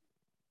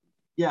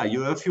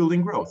 you are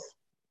fueling growth.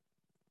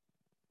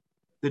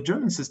 The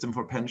German system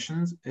for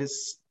pensions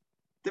is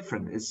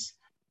different. It's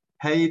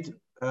paid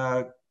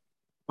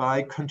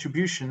by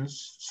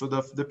contributions. So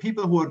the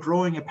people who are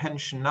drawing a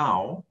pension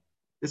now,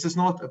 this is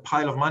not a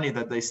pile of money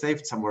that they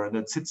saved somewhere and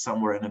that sits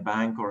somewhere in a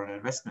bank or an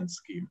investment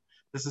scheme.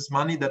 This is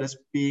money that is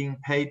being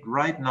paid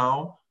right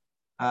now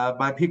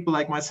by people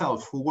like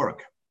myself who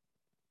work.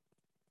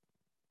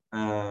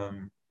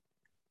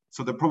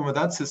 So the problem with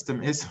that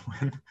system is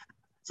when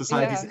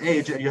societies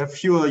age and you have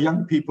fewer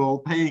young people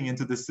paying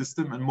into the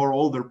system and more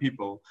older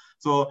people.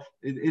 So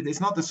it's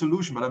not the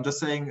solution, but I'm just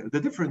saying the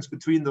difference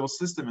between those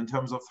systems in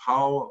terms of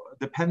how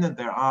dependent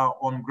they are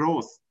on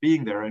growth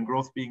being there and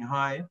growth being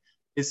high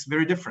is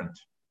very different.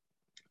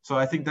 So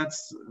I think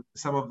that's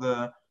some of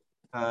the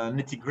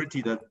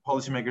nitty-gritty that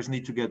policymakers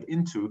need to get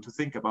into to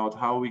think about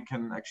how we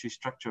can actually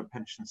structure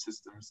pension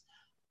systems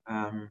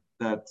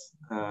that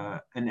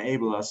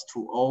enable us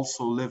to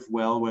also live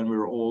well when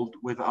we're old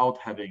without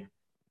having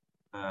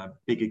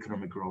big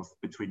economic growth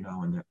between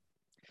now and then.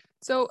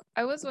 So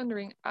I was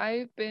wondering,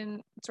 I've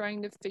been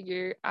trying to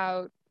figure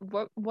out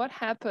what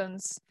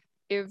happens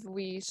if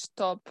we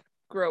stop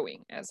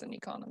growing as an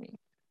economy.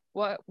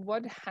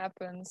 What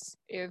happens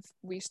if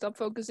we stop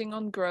focusing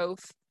on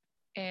growth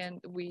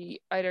and we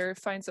either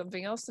find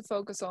something else to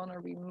focus on or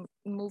we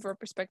move our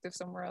perspective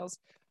somewhere else?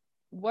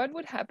 What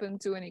would happen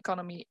to an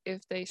economy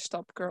if they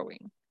stop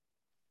growing?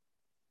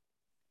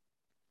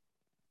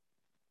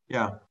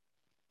 Yeah.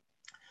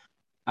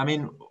 I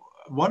mean,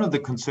 one of the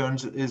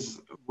concerns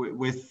is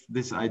with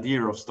this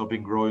idea of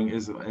stopping growing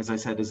is, as I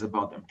said, is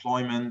about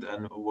employment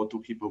and what do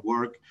people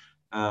work.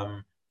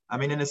 I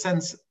mean, in a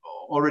sense,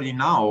 already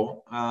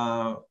now,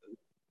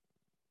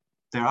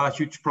 there are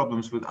huge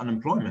problems with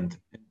unemployment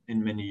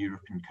in many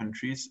European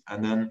countries.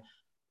 And then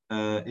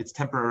it's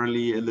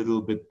temporarily a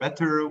little bit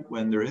better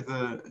when there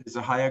is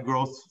a higher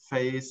growth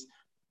phase.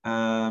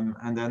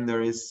 And then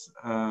there is,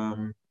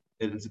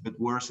 it is a bit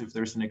worse if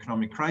there's an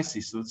economic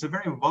crisis. So it's a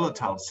very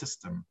volatile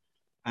system.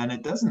 And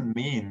it doesn't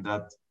mean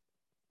that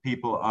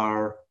people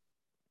are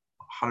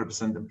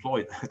 100%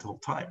 employed at all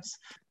times.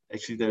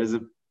 Actually, there is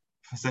a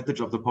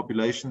percentage of the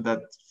population that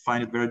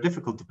find it very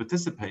difficult to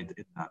participate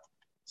in that.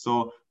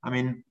 So, I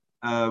mean,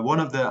 one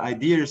of the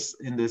ideas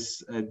in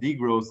this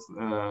degrowth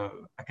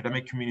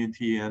academic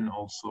community and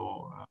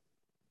also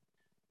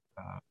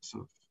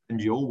sort of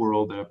NGO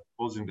world that are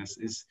proposing this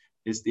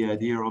is the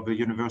idea of a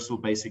universal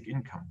basic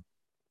income.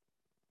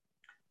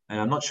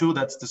 And I'm not sure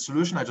that's the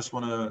solution. I just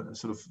want to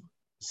sort of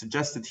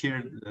suggest it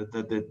here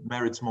that it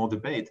merits more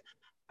debate.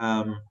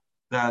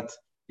 That,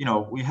 you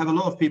know, we have a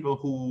lot of people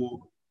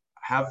who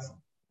have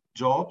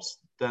jobs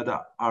that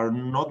are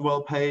not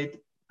well paid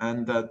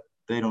and that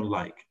they don't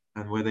like,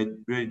 and where they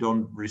really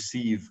don't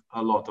receive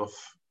a lot of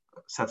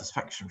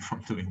satisfaction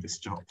from doing this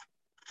job.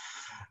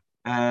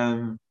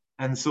 And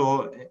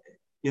so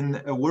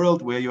in a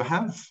world where you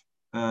have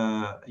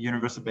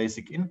universal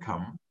basic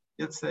income,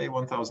 let's say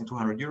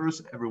 1,200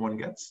 euros everyone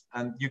gets,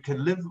 and you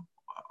can live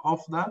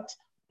off that,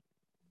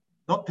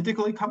 not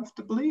particularly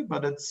comfortably,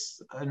 but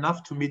it's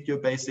enough to meet your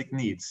basic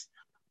needs.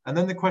 And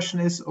then the question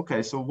is,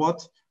 okay, so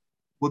what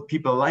would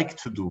people like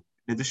to do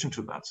in addition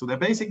to that? So their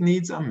basic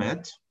needs are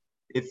met.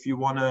 If you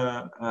want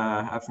to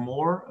have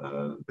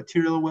more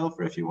material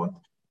welfare, if you want,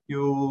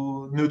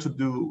 you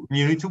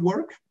need to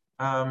work.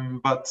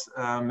 But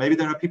maybe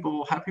there are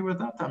people happy with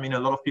that. I mean, a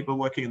lot of people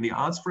working in the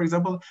arts, for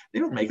example, they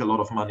don't make a lot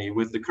of money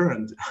with the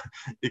current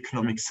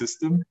economic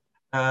system.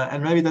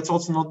 And maybe that's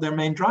also not their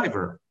main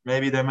driver.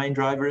 Maybe their main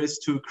driver is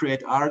to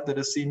create art that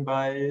is seen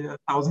by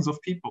thousands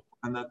of people,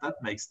 and that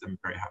makes them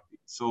very happy.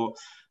 So,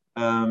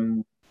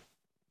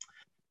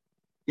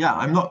 yeah,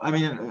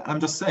 I'm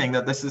just saying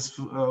that this is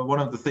one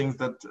of the things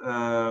that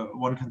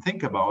one can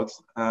think about,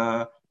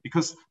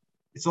 because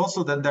it's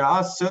also that there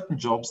are certain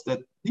jobs that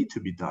need to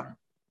be done.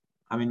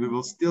 I mean, we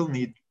will still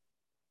need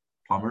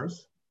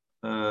plumbers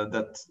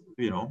that,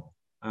 you know,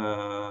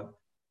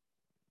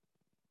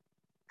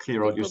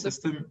 clear out your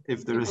system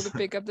if there is people to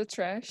pick up the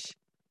trash.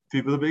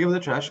 People to pick up the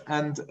trash.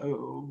 And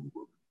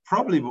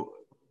probably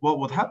what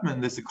would happen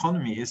in this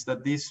economy is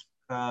that these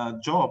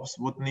jobs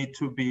would need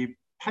to be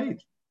paid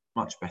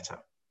much better,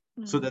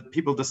 so that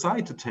people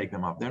decide to take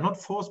them up. They're not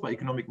forced by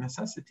economic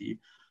necessity.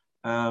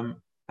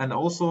 And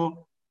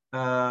also,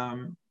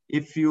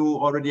 if you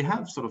already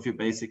have sort of your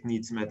basic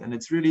needs met and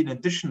it's really an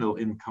additional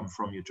income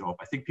from your job,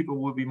 I think people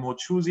will be more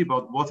choosy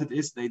about what it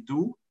is they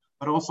do,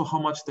 but also how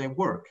much they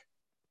work.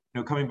 You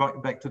know, coming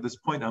back to this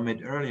point I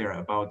made earlier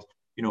about,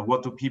 you know,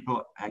 what do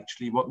people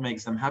actually, what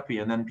makes them happy?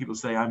 And then people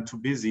say, I'm too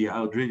busy. I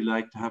would really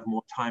like to have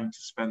more time to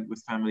spend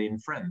with family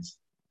and friends.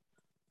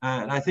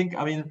 And I think,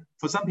 I mean,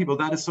 for some people,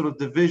 that is sort of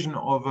the vision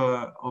of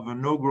a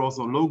no growth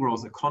or low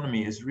growth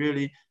economy, is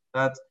really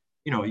that,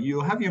 you know,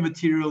 you have your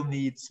material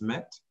needs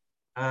met,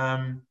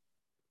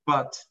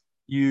 but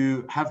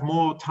you have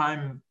more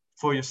time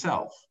for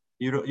yourself.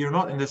 You're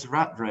not in this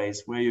rat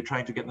race where you're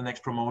trying to get the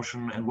next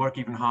promotion and work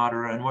even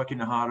harder and working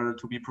harder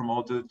to be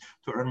promoted,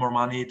 to earn more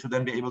money, to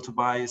then be able to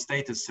buy a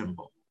status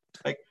symbol.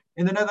 Like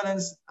in the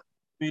Netherlands, I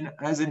mean,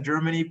 as in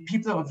Germany,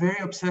 people are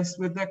very obsessed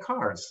with their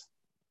cars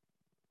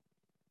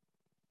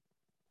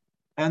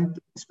and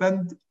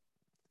spend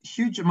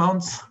huge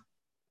amounts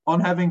on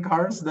having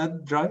cars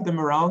that drive them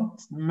around,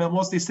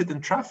 mostly sit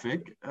in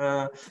traffic,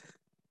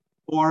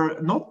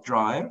 or not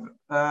drive.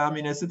 I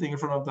mean, sitting in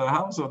front of the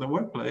house or the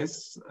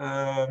workplace,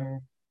 and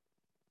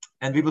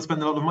people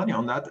spend a lot of money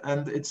on that,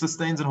 and it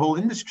sustains a whole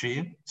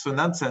industry. So in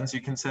that sense,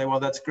 you can say, well,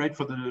 that's great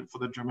for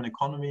the German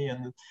economy,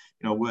 and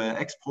you know, we're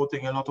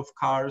exporting a lot of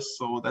cars,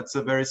 so that's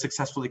a very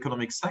successful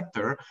economic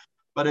sector.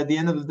 But at the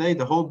end of the day,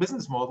 the whole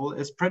business model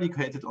is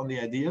predicated on the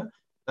idea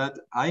that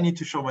I need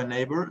to show my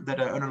neighbor that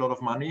I earn a lot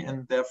of money,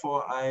 and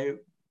therefore I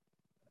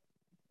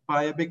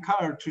buy a big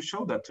car to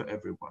show that to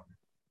everyone.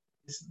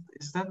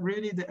 Is that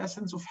really the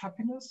essence of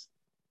happiness?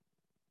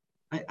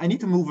 I need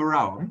to move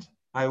around.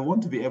 I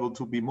want to be able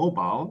to be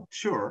mobile,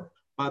 sure,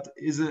 but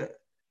is a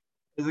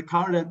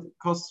car that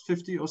costs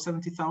 50 or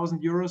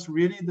 70,000 euros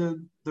really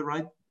the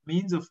right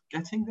means of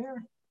getting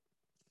there?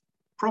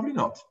 Probably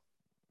not.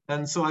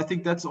 And so I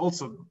think that's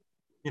also,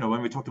 you know,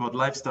 when we talked about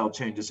lifestyle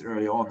changes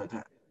early on, it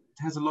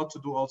has a lot to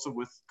do also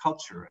with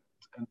culture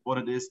and what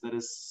it is that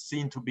is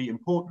seen to be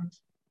important.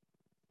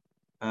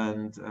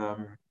 And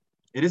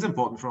it is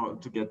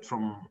important to get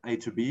from A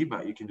to B,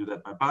 but you can do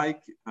that by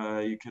bike.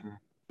 You can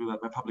do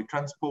that by public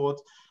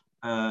transport.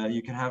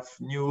 You can have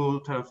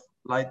new kind of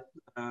light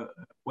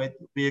weight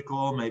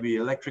vehicle, maybe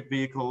electric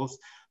vehicles.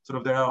 Sort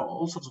of, there are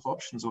all sorts of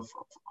options of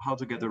how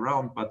to get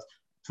around, but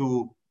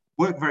to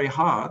work very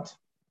hard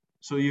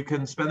So you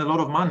can spend a lot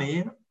of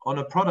money on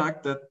a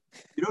product that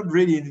you don't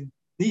really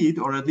need,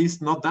 or at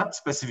least not that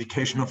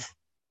specification of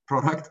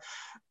product,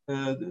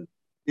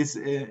 is,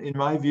 in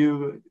my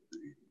view,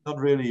 not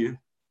really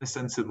a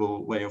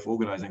sensible way of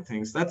organizing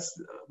things.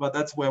 But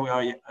that's where we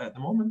are at the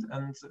moment.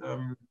 And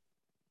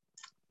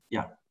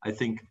yeah, I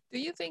think. Do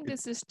you think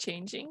this is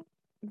changing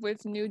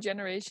with new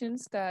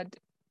generations, that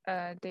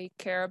they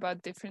care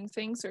about different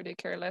things, or they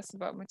care less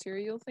about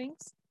material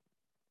things?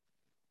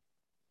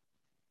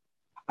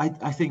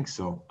 I think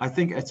so. I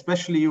think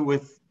especially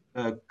with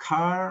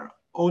car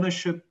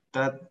ownership,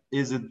 that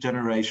is a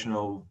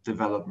generational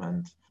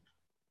development,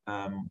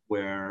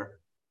 where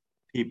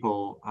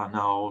people are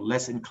now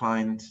less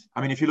inclined.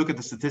 I mean, if you look at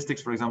the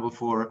statistics, for example,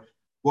 for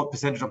what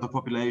percentage of the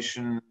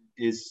population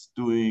is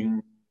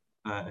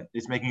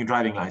making a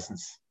driving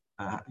license,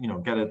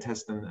 get a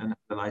test and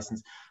the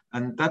license,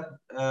 and that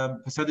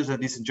percentage, at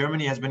least in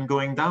Germany, has been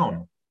going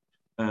down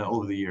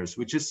over the years,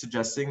 which is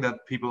suggesting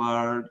that people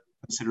are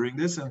considering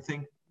this and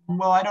think,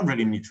 well, I don't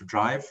really need to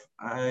drive.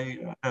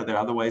 There are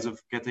other ways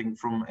of getting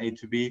from A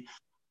to B.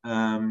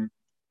 And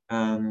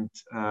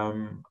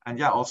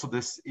yeah, also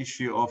this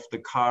issue of the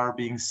car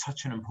being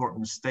such an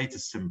important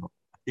status symbol.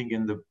 I think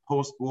in the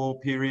post-war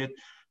period,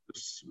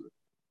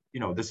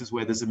 this is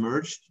where this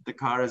emerged, the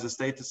car as a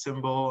status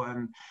symbol.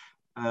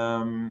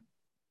 And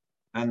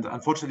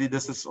unfortunately,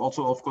 this is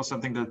also, of course,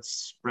 something that's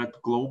spread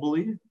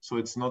globally. So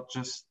it's not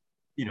just,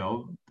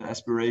 the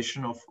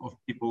aspiration of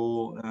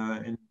people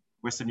in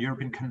Western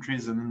European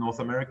countries and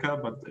North America,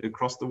 but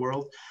across the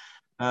world.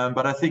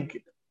 But I think,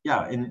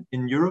 yeah,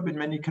 in Europe, in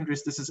many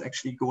countries, this is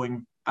actually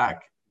going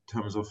back in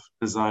terms of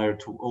desire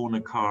to own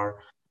a car,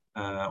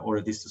 or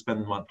at least to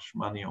spend much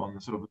money on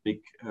sort of a big,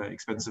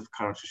 expensive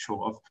car to show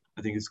off.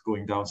 I think it's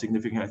going down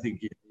significantly. I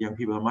think young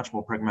people are much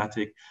more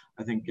pragmatic.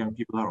 I think young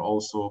people are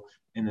also,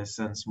 in a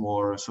sense,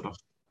 more sort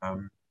of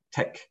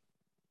tech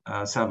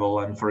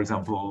savvy. And for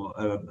example,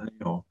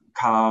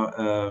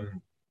 car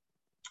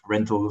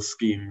rental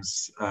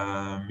schemes,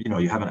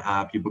 you have an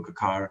app, you book a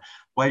car.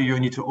 Why do you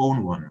need to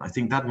own one? I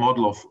think that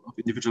model of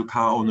individual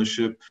car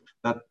ownership,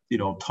 that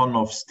ton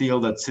of steel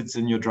that sits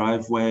in your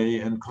driveway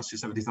and costs you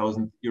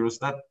 70,000 euros,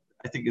 that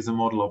I think is a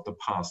model of the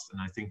past. And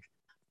I think,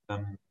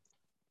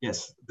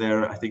 yes,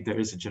 I think there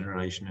is a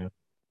generational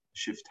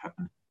shift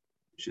happening,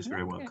 which is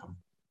very welcome.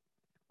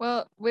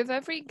 Well, with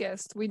every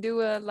guest, we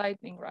do a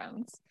lightning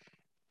round.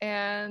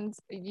 And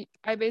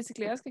I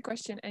basically ask a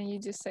question and you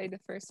just say the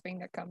first thing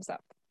that comes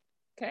up.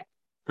 Okay?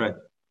 Great.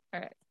 All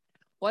right.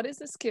 What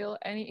is a skill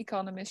any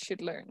economist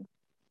should learn?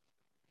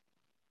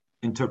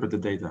 Interpret the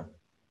data.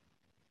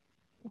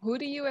 Who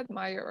do you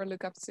admire or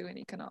look up to in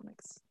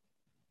economics?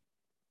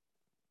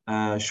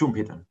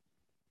 Schumpeter.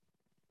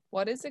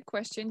 What is a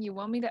question you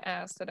want me to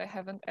ask that I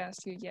haven't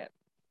asked you yet?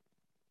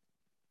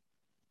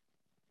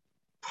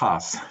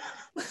 Pass.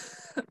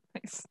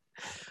 Nice.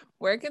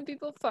 Where can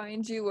people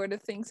find you, or the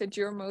things that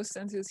you're most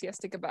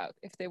enthusiastic about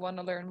if they want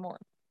to learn more?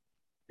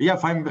 Yeah,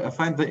 find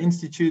the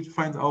Institute,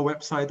 find our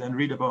website, and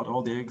read about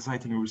all the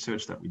exciting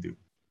research that we do.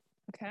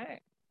 Okay.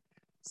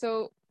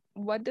 So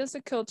what does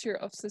a culture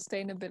of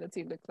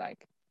sustainability look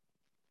like?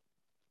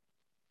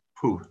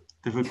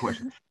 Difficult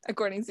question.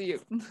 According to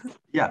you.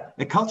 Yeah,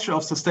 a culture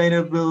of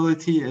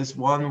sustainability is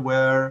one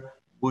where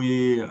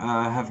we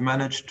have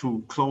managed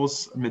to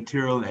close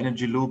material and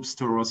energy loops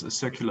towards a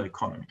circular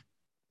economy.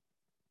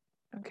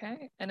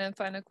 Okay. And then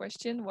final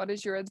question, what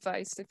is your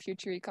advice to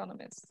future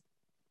economists?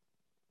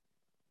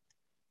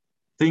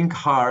 Think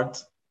hard,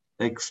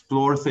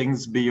 explore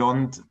things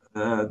beyond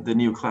the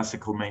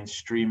neoclassical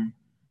mainstream,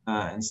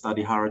 and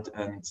study hard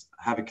and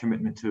have a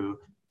commitment to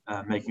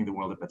making the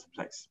world a better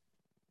place.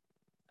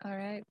 All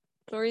right.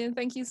 Florian,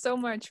 thank you so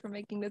much for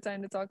making the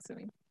time to talk to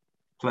me.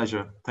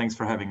 Pleasure. Thanks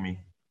for having me.